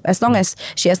it too, as long as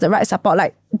she has the right support.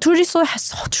 Like through this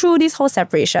whole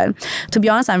separation, to be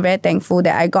honest, I'm very thankful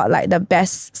that I got like the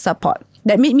best support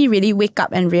that made me really wake up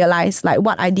and realize like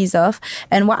what I deserve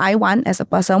and what I want as a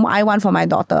person, what I want for my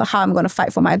daughter, how I'm going to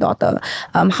fight for my daughter,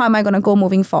 how am I going to go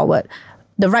moving forward.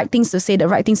 The right things to say, the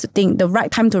right things to think, the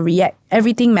right time to react,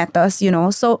 everything matters, you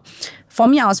know. So for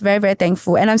me, I was very, very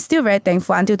thankful, and I'm still very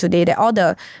thankful until today that all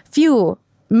the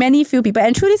many few people,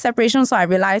 and through this separation, so I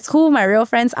realized who my real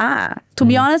friends are. To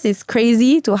be honest, it's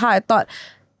crazy to how I thought,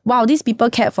 wow, these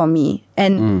people cared for me,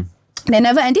 and they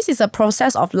never. And this is a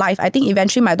process of life. I think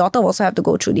eventually my daughter will also have to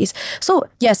go through this. So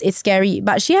yes, it's scary,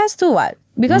 but she has to what?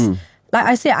 Because like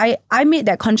I said, I made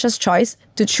that conscious choice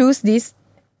to choose this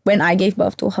when I gave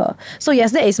birth to her. So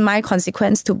yes, that is my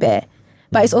consequence to bear.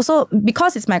 But it's also,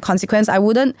 because it's my consequence, I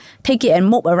wouldn't take it and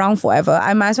mope around forever.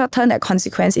 I might as well turn that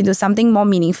consequence into something more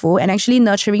meaningful and actually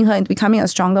nurturing her into becoming a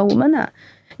stronger woman.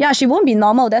 Yeah, she won't be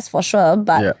normal, that's for sure.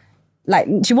 But like,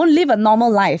 she won't live a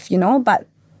normal life, you know. But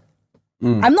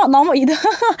I'm not normal either.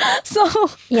 So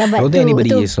yeah, but I don't think anybody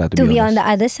is, to be on the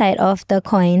other side of the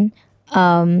coin,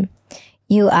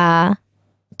 you are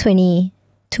 22.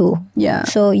 Yeah.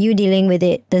 So you dealing with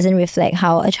it doesn't reflect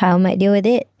how a child might deal with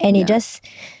it. And it just,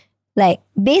 like,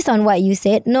 based on what you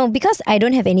said, no, because I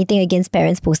don't have anything against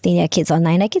parents posting their kids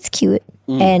online. Like, it's cute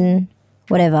and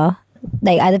whatever.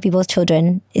 Like, other people's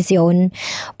children is your own.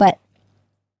 But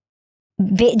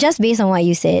just based on what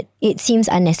you said, it seems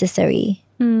unnecessary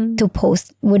to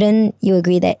post. Wouldn't you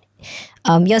agree that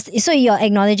so you're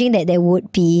acknowledging that there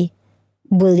would be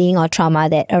bullying or trauma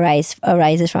that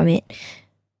arises from it?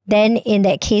 Then in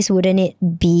that case, wouldn't it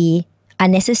be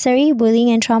unnecessary bullying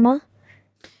and trauma?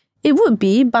 It would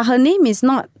be, but her name is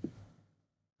not,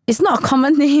 it's not a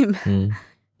common name.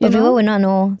 But people would not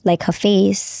know like her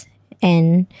face,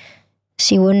 and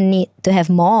she wouldn't need to have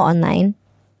more online.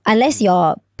 Unless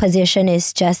your position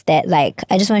is just that, like,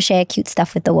 I just want to share cute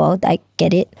stuff with the world. I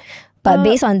get it. But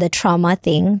based on the trauma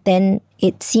thing, then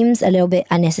it seems a little bit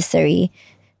unnecessary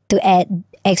to add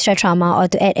extra trauma or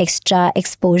to add extra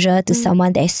exposure to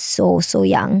someone that is so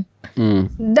young.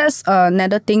 That's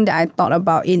another thing that I thought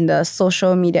about in the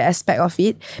social media aspect of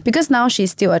it, because now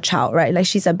she's still a child, right? Like,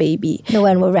 she's a baby. No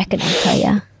one will recognize her,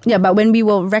 yeah. Yeah, but when we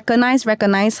will recognize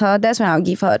her, that's when I'll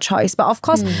give her a choice. But of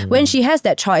course, when she has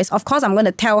that choice, of course, I'm going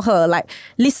to tell her, like,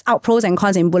 list out pros and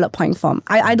cons in bullet point form.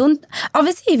 I don't,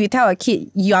 obviously, if you tell a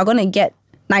kid, you are going to get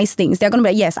nice things, they're going to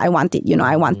be like, yes, I want it,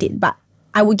 I want it. But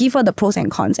I will give her the pros and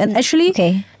cons. And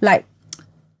actually, like,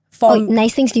 for...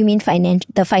 nice things, do you mean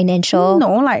the financial?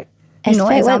 No, like,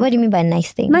 what do you mean by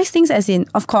nice things? Nice things as in,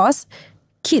 of course,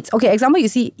 kids. Okay, example,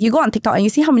 you go on TikTok and you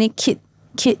see how many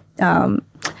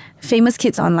famous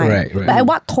kids online. Right. But at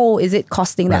what toll is it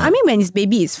costing them? I mean, when it's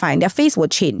baby, it's fine. Their face will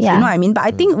change. Yeah. You know what I mean? But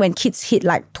I think when kids hit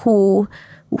like 2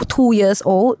 years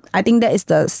old, I think that is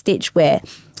the stage where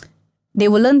they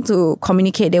will learn to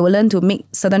communicate. They will learn to make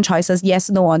certain choices, yes,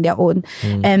 no, on their own.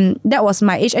 And that was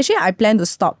my age. Actually, I planned to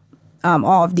stop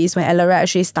all of this when Elora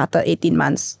actually started 18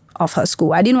 months of her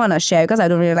school. I didn't want to share because I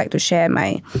don't really like to share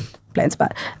my plans.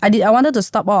 But I wanted to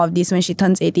stop all of this when she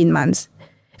turns 18 months.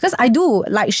 Because I do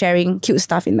like sharing cute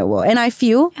stuff in the world. And I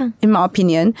feel, in my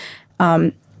opinion,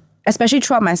 especially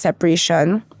throughout my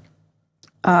separation,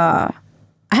 I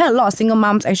had a lot of single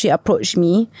moms actually approach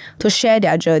me to share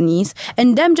their journeys.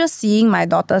 And them just seeing my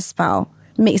daughter's smile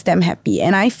makes them happy.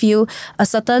 And I feel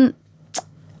like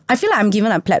I'm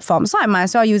given a platform. So I might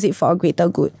as well use it for a greater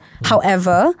good.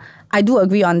 However, I do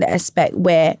agree on the aspect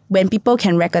where when people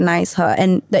can recognize her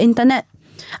and the internet,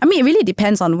 I mean, it really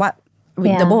depends on what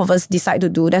the both of us decide to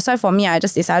do. That's why for me, I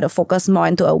just decided to focus more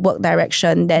into a work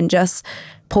direction than just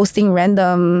posting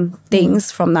random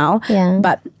things from now. Yeah.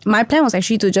 But my plan was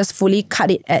actually to just fully cut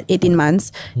it at 18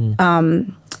 months.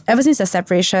 Ever since the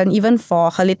separation, even for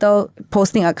her little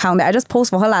posting account that I just post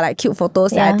for her, like cute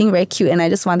photos that I think very cute, and I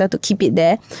just wanted to keep it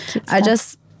there. I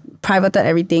just privated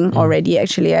everything already,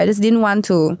 actually. I just didn't want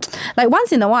to, like,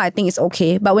 once in a while I think it's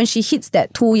okay, but when she hits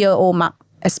that 2-year-old mark,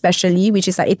 especially, which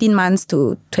is like 18 months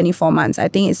to 24 months, I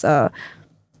think it's a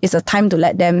time to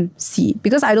let them see.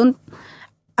 Because I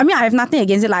have nothing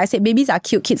against it. Like I said, babies are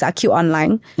cute, kids are cute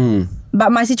online.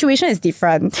 But my situation is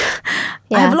different.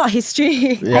 I have a lot of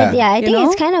history. I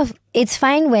think it's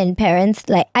fine when parents,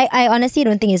 like, I honestly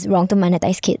don't think it's wrong to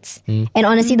monetize kids. And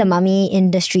honestly, the mommy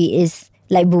industry is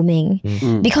like booming.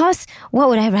 Because what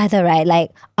would I rather, right?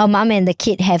 Like a mom and the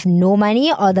kid have no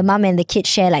money, or the mom and the kid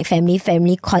share like family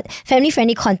friendly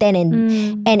content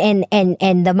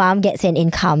and the mom gets an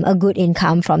income, a good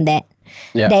income from that.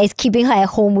 That is keeping her at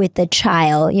home with the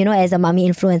child. As a mommy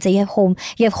influencer, you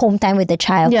have home time with the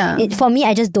child. For me,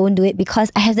 I just don't do it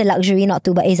because I have the luxury not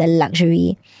to, but it's a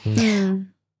luxury.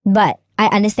 But I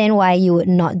understand why you would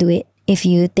not do it if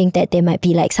you think that there might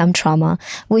be like some trauma.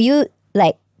 Will you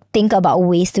like think about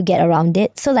ways to get around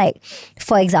it? So like,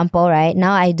 for example, right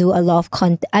now I do a lot of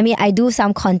content. I mean, I do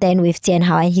some content with Jian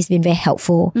Hao and he's been very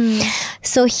helpful.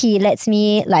 So he lets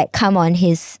me like come on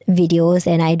his videos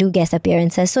and I do guest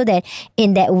appearances so that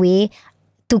in that way,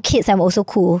 to kids, I'm also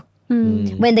cool.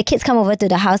 When the kids come over to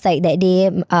the house, like that day,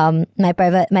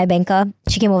 my banker,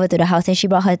 she came over to the house and she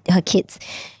brought her kids.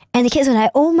 And the kids were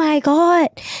like, oh my God,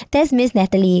 that's Miss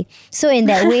Natalie. So in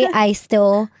that way, I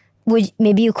still...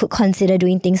 maybe you could consider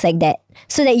doing things like that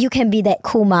so that you can be that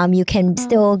cool mom. You can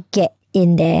still get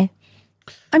in there.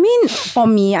 I mean, for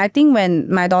me, I think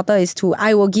when my daughter is 2,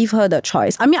 I will give her the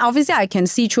choice. I mean, obviously, I can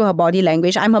see through her body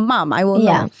language. I'm her mom. I will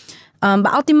know.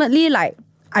 But ultimately, like,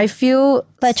 I feel...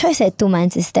 But choice at 2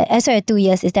 months is that... at 2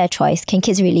 years, is that a choice? Can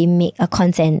kids really make a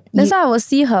consent? That's why I will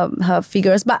see her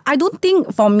figures. But I don't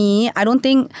think, for me,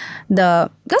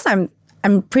 because I'm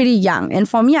pretty young. And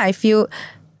for me, I feel...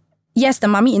 Yes, the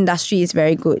mommy industry is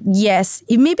very good. Yes,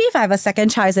 maybe if I have a second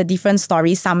child, it's a different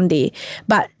story someday.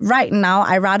 But right now,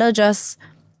 I rather just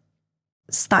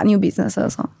start new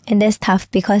businesses. And that's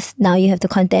tough because now you have to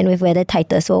contend with whether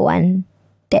titles will want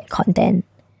that content.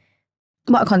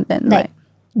 What content? Like,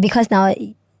 because now,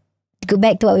 go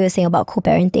back to what we were saying about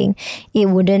co-parenting, it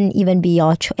wouldn't even be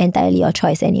entirely your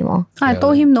choice anymore. I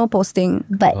told him no posting.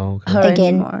 But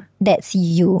again, anymore. That's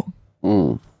you.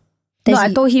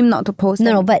 I told him not to post.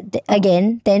 No, but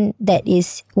again, then that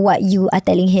is what you are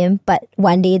telling him. But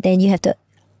one day, then you have to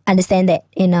understand that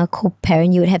in a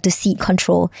co-parent, you would have to cede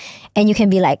control. And you can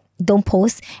be like, don't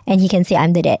post. And he can say,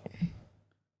 I'm the dad.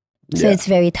 So it's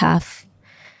very tough.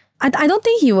 I don't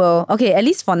think he will. Okay, at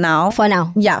least for now. For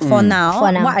now. Yeah, for now.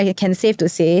 What I can safe to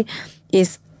say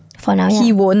is for now,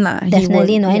 he won't.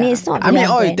 Definitely no. And it's not. I mean,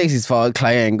 all it takes is for a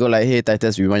client and go like, hey,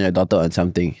 Titus, we want your daughter on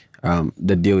something.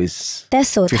 The deal is that's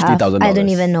so tough. I don't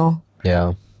even know.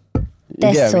 Yeah.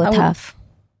 That's so tough.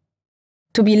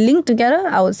 To be linked together,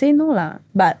 I would say no lah.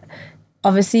 But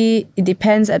obviously, it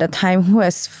depends at the time who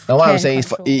has. Now what I'm saying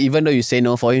is, even though you say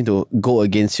no, for him to go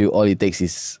against you, all it takes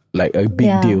is like a big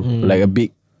deal, like a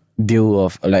big deal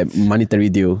of like monetary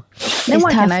deal. Then It's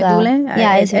what tough can I lah. do?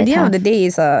 Yeah, it's at very the end of tough. the day,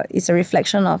 it's a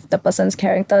reflection of the person's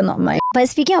character, not mine. But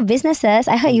speaking of businesses,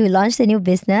 I heard you launched a new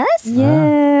business.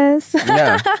 Yes.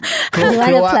 Yeah. Do you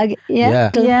want to plug it? Yeah.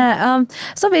 Yeah.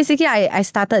 So basically, I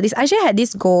started this. I actually had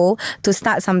this goal to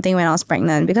start something when I was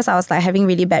pregnant because I was like having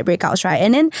really bad breakouts, right?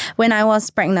 And then when I was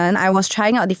pregnant, I was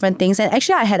trying out different things. And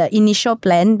actually, I had an initial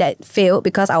plan that failed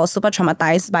because I was super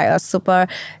traumatized by a super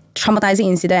traumatizing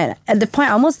incident. At the point,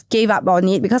 I almost gave up on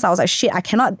it because I was like, shit, I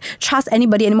cannot trust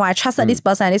anybody anymore. I trusted this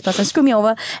person and this person screwed me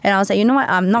over. And I was like, you know what?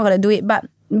 I'm not going to do it. But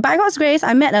by God's grace,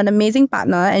 I met an amazing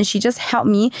partner and she just helped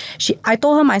me. I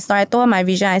told her my story, I told her my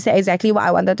vision. I said exactly what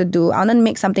I wanted to do. I wanted to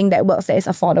make something that works, that is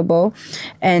affordable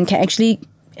and can actually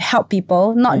help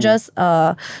people, not just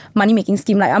a money-making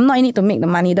scheme. Like, I'm not in it to make the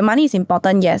money. The money is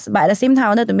important, yes. But at the same time, I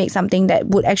wanted to make something that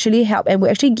would actually help and would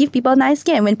actually give people nice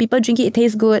skin. When people drink it, it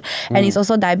tastes good. And it's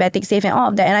also diabetic safe and all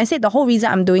of that. And I said the whole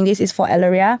reason I'm doing this is for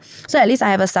Elaria. So at least I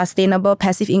have a sustainable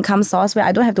passive income source where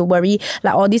I don't have to worry,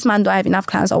 like, oh, this month do I have enough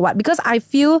clients or what? Because I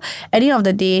feel at the end of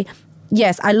the day,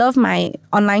 yes, I love my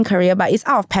online career, but it's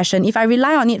out of passion. If I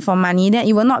rely on it for money, then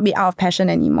it will not be out of passion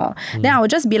anymore. Then I will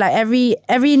just be like every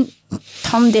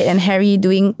Tom, Dick and Harry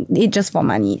doing it just for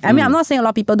money. I mean, I'm not saying a lot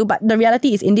of people do, but the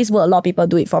reality is in this world, a lot of people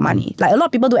do it for money. Like, a lot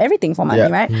of people do everything for money,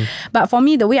 right? But for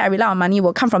me, the way I rely on money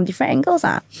will come from different angles.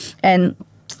 And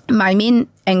my main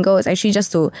angle is actually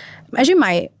just to, actually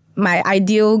my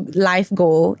ideal life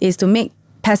goal is to make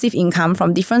passive income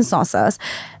from different sources,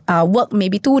 work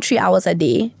maybe 2-3 hours a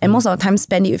day, and most of the time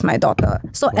spend it with my daughter.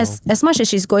 So as much as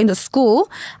she's going to school,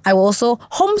 I will also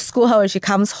homeschool her when she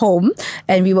comes home,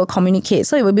 and we will communicate.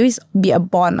 So it will be a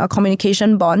bond, a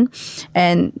communication bond,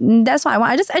 and that's what I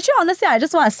want. Honestly, I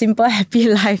just want a simple,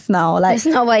 happy life now. Like, That's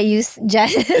not what you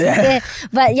just said.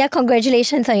 But yeah,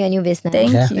 congratulations on your new business.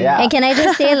 thank you. Yeah. And can I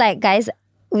just say, like, guys,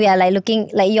 we are like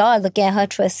y'all are looking at her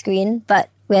through a screen, but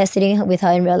we are sitting with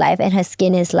her in real life and her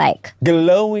skin is like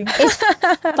Glowing.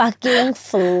 fucking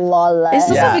flawless. It's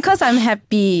also Yeah. because I'm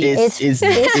happy. It's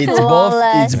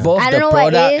flawless. both I don't the know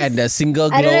what product is. and the single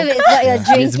glow. I don't know if it's what you're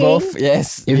drinking. It's both,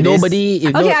 yes. If it nobody,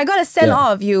 if Okay, no, I gotta send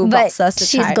all of you But boxers to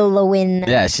she's try. glowing.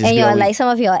 Yeah, she's and you're glowing. like some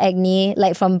of your acne,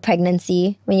 like from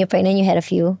pregnancy. When you're pregnant, you had a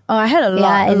few. Oh, I had a lot.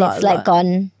 Yeah, a and lot, it's a like lot.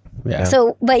 gone. Yeah.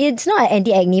 So, but it's not an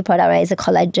anti-acne product, right? It's a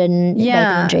collagen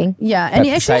vitamin drink. Yeah, and it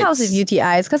actually helps Peptides. with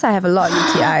UTIs because I have a lot of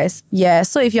UTIs. Yeah,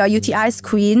 so if you're a UTIs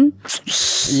queen,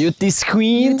 UT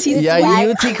queen. Yeah,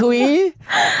 you UT queen.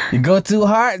 You go too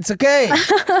hard, it's okay.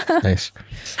 nice.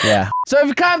 Yeah. So if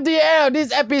you come to the end of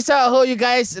this episode, I hope you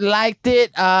guys liked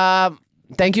it.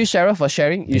 Thank you, Cheryl, for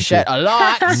sharing. You shared a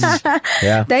lot.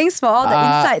 Yeah. thanks for all the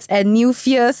insights and new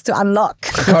fears to unlock.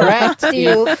 Correct.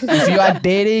 You. If you are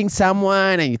dating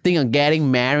someone and you think of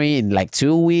getting married in like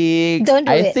 2 weeks, Don't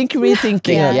do I it. think rethink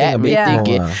it. Yeah. Yeah, Think a bit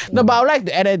rethink more, it. No, but I would like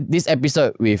to end this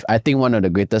episode with, I think, one of the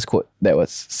greatest quote that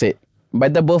was said by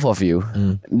the both of you,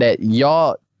 that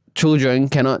your children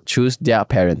cannot choose their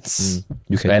parents.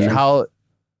 You can And choose. how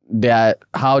their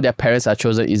parents are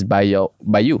chosen is by you.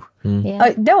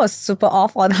 Yeah. That was super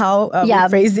off on how Yeah. we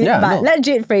phrased it, Yeah, but no. let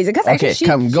Jade phrase it because Okay, actually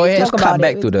come, go ahead. spoke Cut about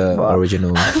back it to the before.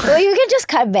 original. Well, you can just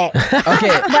cut back. Okay.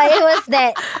 But it was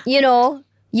that,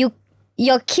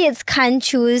 your kids can't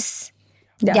choose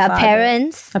their father.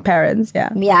 parents. Parents, yeah.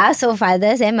 Yeah, so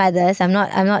fathers and mothers. I'm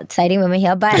not citing women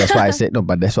here, but That's why I said no,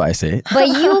 but that's what I said. but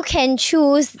you can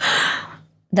choose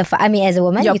I mean, as a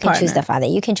woman, Your you can choose partner. the father.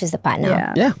 You can choose the partner.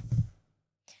 Yeah. Yeah.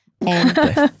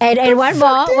 And one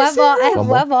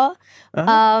more.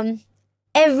 Uh-huh.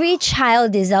 Every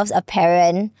child deserves a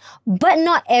parent, but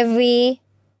not every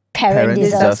parent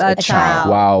deserves a child.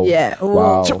 Wow. Yeah.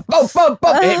 Wow.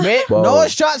 Wait. Wow. No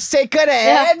shots taken at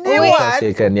Yeah. anyone.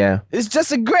 Taken, yeah. It's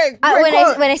just a great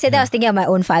When I said that, I was thinking of my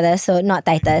own father, so not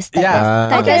Titus. Yeah.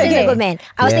 Titus is Okay. a good man.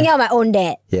 I was Yeah. thinking of my own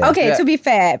dad. Yeah. Okay, Yeah. to be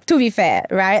fair,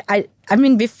 right? I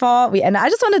mean, before we end, I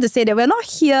just wanted to say that we're not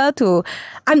here to,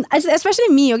 especially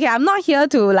me, okay? I'm not here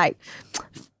to like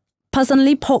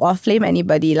personally poke or flame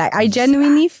anybody. Like, I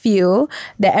genuinely feel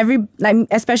that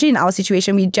especially in our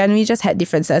situation, we genuinely just had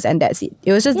differences and that's it.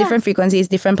 It was just different frequencies,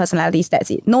 different personalities, that's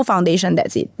it. No foundation,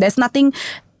 that's it. There's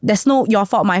no your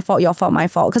fault, my fault, your fault, my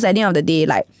fault. Because at the end of the day,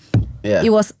 like, Yeah. it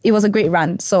was a great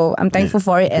run. So I'm thankful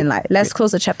for it and like, let's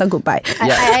close the chapter goodbye.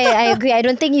 I agree. I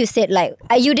don't think you said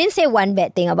you didn't say one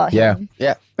bad thing about Yeah. him.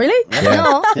 Yeah. Really?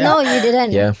 No, you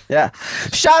didn't. Yeah. Yeah.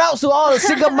 Shout out to all the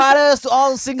single mothers, to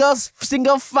all the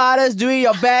single fathers doing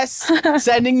your best,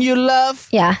 sending you love.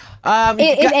 Yeah.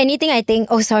 If anything, I think.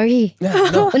 Oh, sorry.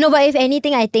 No, but if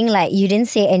anything, I think like you didn't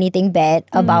say anything bad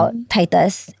about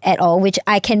Titus at all, which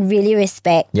I can really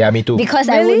respect. Yeah, me too. Because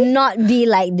I would not be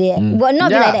like that. Would not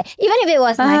be like that. Even if it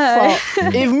was my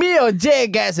fault. If me or Jay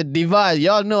gets a divorce,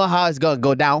 y'all know how it's gonna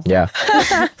go down. Yeah.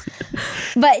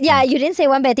 But yeah, you didn't say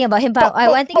one bad thing about him. But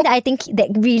one thing that I think that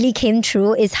really came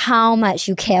true is how much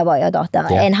you care about your daughter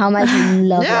and how much you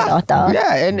love your daughter.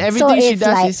 Yeah, and everything she does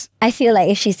like, is... I feel like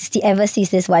if she ever sees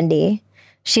this one day,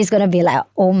 she's gonna be like,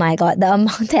 oh my god, the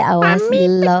amount that I was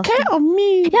loved. Take care of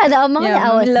me. Yeah, the amount that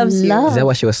I was loved. Is that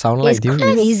what she would sound like? It's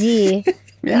crazy.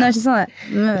 No, she's not.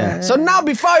 So now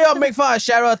before y'all make fun of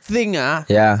Cheryl thing,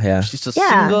 Yeah. she's a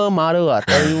single mother. I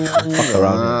tell you. Fuck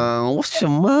around. What's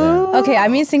your mom? Okay, I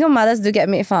mean, single mothers do get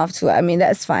made fun of too. I mean,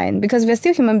 that's fine because we're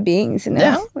still human beings, you know?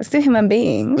 Yeah. We're still human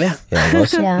beings. Yeah.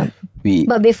 Yeah. We,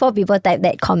 But before people type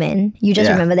that comment, you just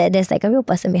remember that there's like a real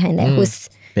person behind that who's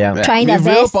trying their With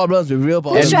real best. problems, with real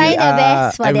problems. Who's trying their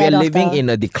best for and their we're daughter. living in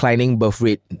a declining birth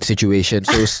rate situation.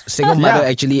 So single mother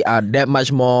actually are that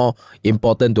much more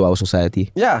important to our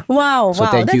society. Yeah. Wow, So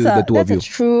thank that's you, the two of that's a you.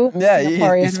 true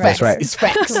Singaporean it's right. facts, right? It's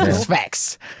facts. It's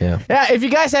facts. Yeah. Yeah, if you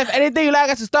guys have anything you'd like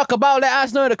us to talk about, let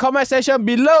us know in the comment section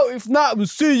below. If not, we'll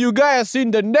see you guys in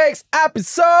the next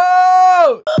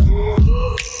episode.